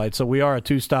stoplight. So we are a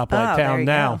 2 stoplight town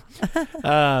now.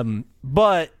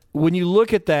 But when you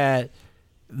look at that,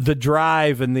 the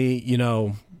drive and the, you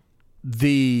know,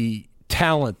 the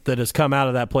talent that has come out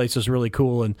of that place is really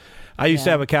cool. And I used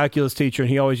to have a calculus teacher, and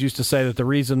he always used to say that the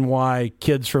reason why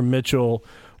kids from Mitchell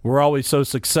were always so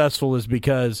successful is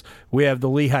because we have the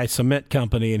Lehigh Cement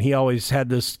Company, and he always had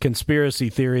this conspiracy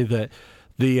theory that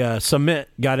the cement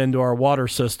got into our water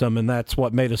system, and that's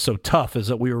what made us so tough, is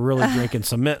that we were really drinking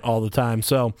cement all the time.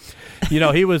 So, you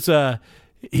know, he was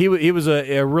he was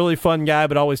a really fun guy,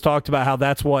 but always talked about how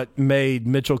that's what made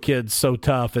Mitchell kids so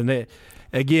tough. And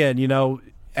again, you know,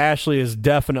 Ashley is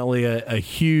definitely a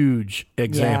huge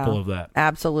example of that.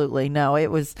 Absolutely. No,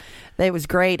 it was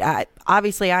great.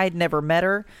 Obviously I had never met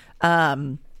her.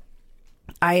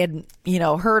 I had, you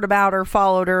know, heard about her,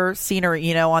 followed her, seen her,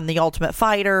 you know, on The Ultimate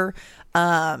Fighter,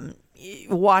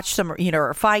 watched some, you know,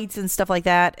 her fights and stuff like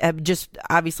that. Just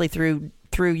obviously through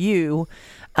you,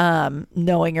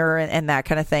 knowing her and that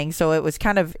kind of thing. So it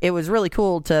was really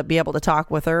cool to be able to talk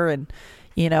with her. And,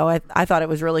 you know, I thought it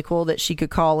was really cool that she could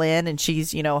call in, and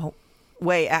she's, you know,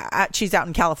 she's out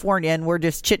in California, and we're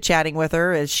just chit-chatting with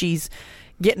her as she's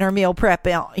getting her meal prep,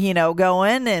 you know,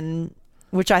 going, and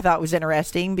which I thought was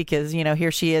interesting because, you know,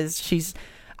 here she is. She's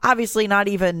obviously not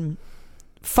even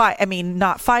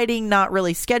not fighting, not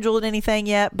really scheduled anything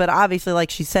yet, but obviously, like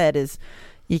she said, is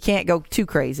you can't go too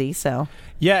crazy. So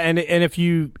yeah, and if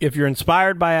you're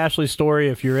inspired by Ashley's story,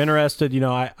 if you're interested, you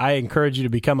know, I encourage you to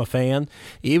become a fan.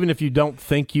 Even if you don't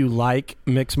think you like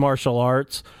mixed martial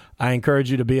arts, I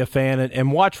encourage you to be a fan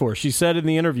and watch for her. She said in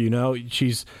the interview, you know,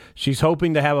 she's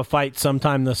hoping to have a fight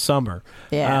sometime this summer.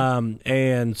 Yeah.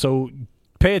 And so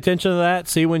pay attention to that,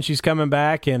 see when she's coming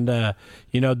back, and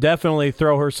you know, definitely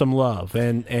throw her some love.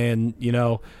 And you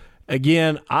know,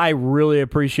 again, I really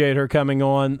appreciate her coming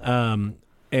on.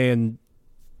 And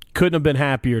couldn't have been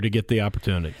happier to get the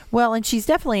opportunity. Well, and she's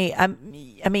definitely,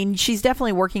 she's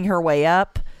definitely working her way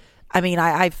up. I mean,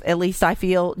 I've at least I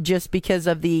feel, just because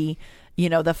of the, you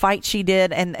know, the fight she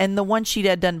did and the one she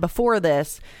had done before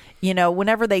this,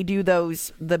 whenever they do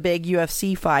the big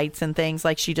UFC fights and things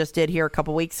like she just did here a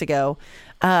couple weeks ago,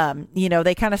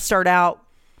 they kind of start out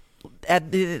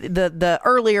at the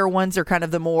earlier ones are kind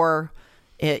of the more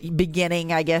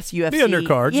beginning, I guess, UFC. The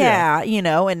undercard, yeah.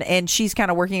 And she's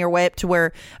kind of working her way up to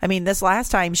where, this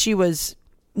last time she was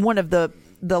one of the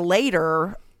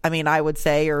later, I would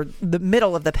say, or the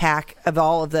middle of the pack of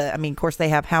all of the. Of course, they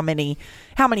have how many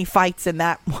fights in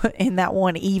that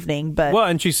one evening? But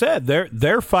and she said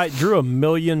their fight drew 1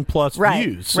 million plus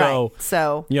views. So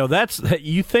that's,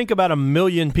 you think about 1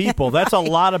 million people. That's a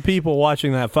lot of people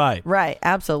watching that fight. Right,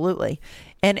 absolutely,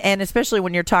 and especially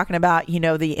when you're talking about the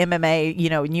MMA,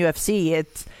 in UFC,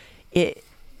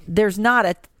 there's not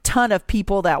a ton of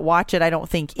people that watch it, I don't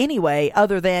think, anyway,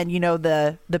 other than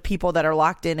the people that are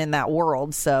locked in that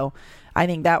world. So I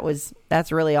think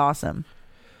that's really awesome.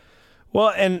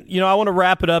 Well, and I want to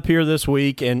wrap it up here this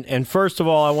week, and first of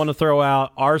all, I want to throw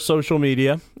out our social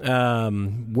media.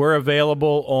 We're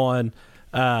available on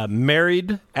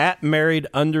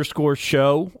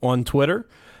 @married_show on Twitter.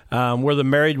 We're the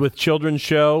Married with Children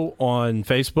Show on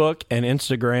Facebook and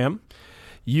Instagram.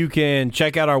 You can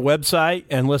check out our website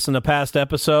and listen to past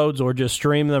episodes, or just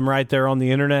stream them right there on the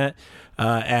internet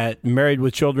at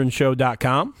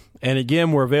marriedwithchildrenshow.com. And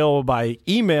again, we're available by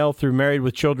email through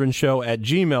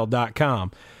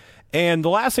marriedwithchildrenshow@gmail.com. And the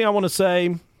last thing I want to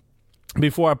say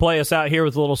before I play us out here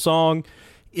with a little song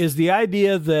is the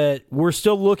idea that we're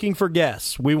still looking for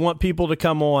guests. We want people to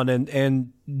come on,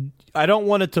 and I don't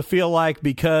want it to feel like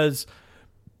because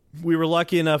we were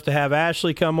lucky enough to have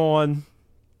Ashley come on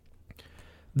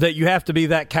that you have to be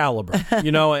that caliber,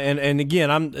 and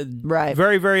again, I'm right.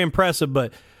 Very, very impressive,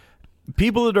 but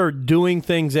people that are doing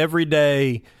things every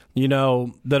day,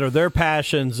 that are their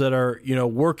passions, that are,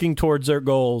 working towards their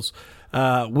goals,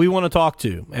 we want to talk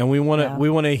to, and we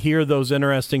want to hear those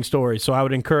interesting stories. So I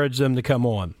would encourage them to come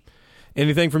on.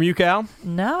 Anything from you, Cal?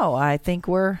 No, I think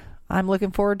I'm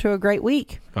looking forward to a great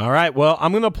week. All right. Well,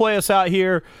 I'm going to play us out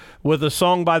here with a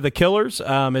song by The Killers.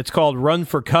 It's called Run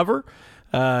for Cover.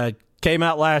 Came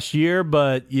out last year,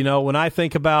 but, when I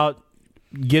think about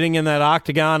getting in that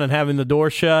octagon and having the door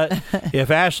shut,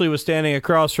 if Ashley was standing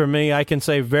across from me, I can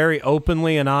say very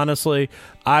openly and honestly,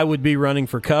 I would be running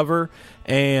for cover.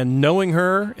 And knowing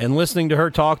her and listening to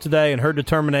her talk today and her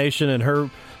determination and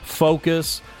her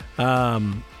focus,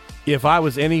 if I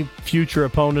was any future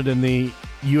opponent in the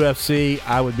UFC,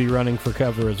 I would be running for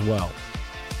cover as well.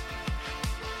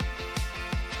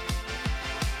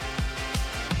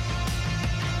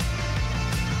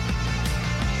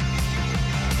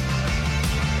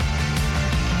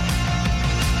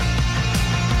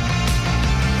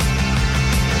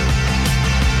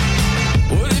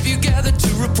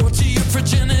 Report to your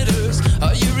progenitors.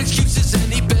 Are your excuses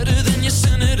any better than your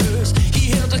senators? He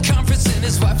held a conference and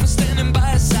his wife was standing by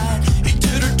his side. He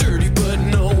did her dirty, but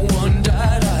no one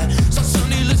died. I saw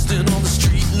Sonny listening on the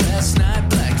street last night,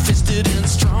 black-fisted and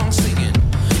strong, singing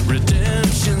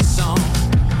redemption song.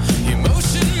 He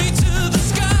motioned me to the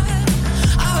sky.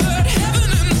 I heard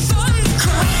heaven and thunder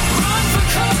cry. Run for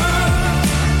cover.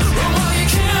 Run while you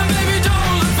can, baby,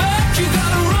 don't look back. You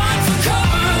gotta run for cover.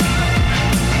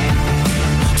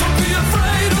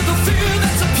 Afraid of the fear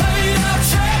that's a played out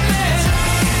track.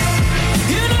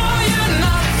 You know you're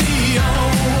not the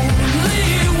only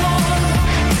one.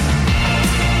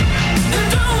 And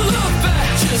don't look back,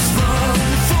 just run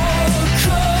for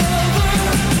cover.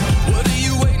 What are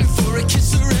you waiting for, a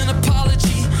kiss or an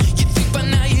apology? You think by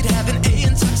now you'd have an A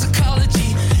in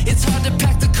toxicology. It's hard to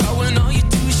pack the car when all you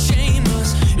do is shame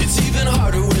us. It's even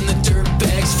harder when the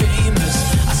dirtbag's famous.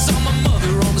 I saw my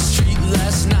mother on the street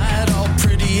last night, all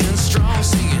pretty and strong,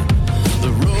 singing, the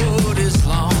road is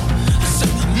long. I said,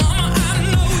 Mama, I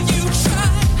know you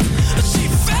tried. She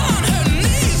fell on her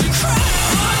knees and cried.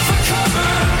 Run for cover.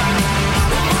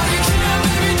 Run while you can,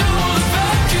 baby, don't look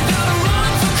back. You gotta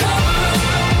run for cover.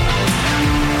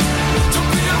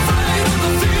 Don't be afraid of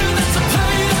the fear that's a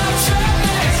played out track.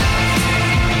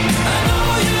 I know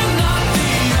you're not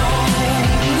the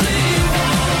only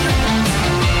one.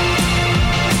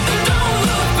 And don't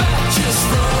look back, just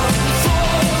run for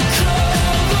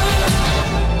cover.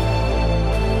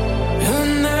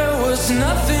 And there was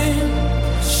nothing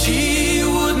she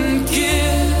wouldn't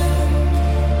give,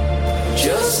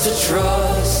 just to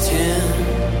trust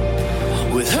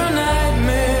him with her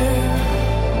nightmare,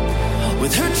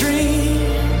 with her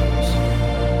dreams.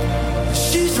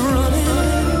 She's running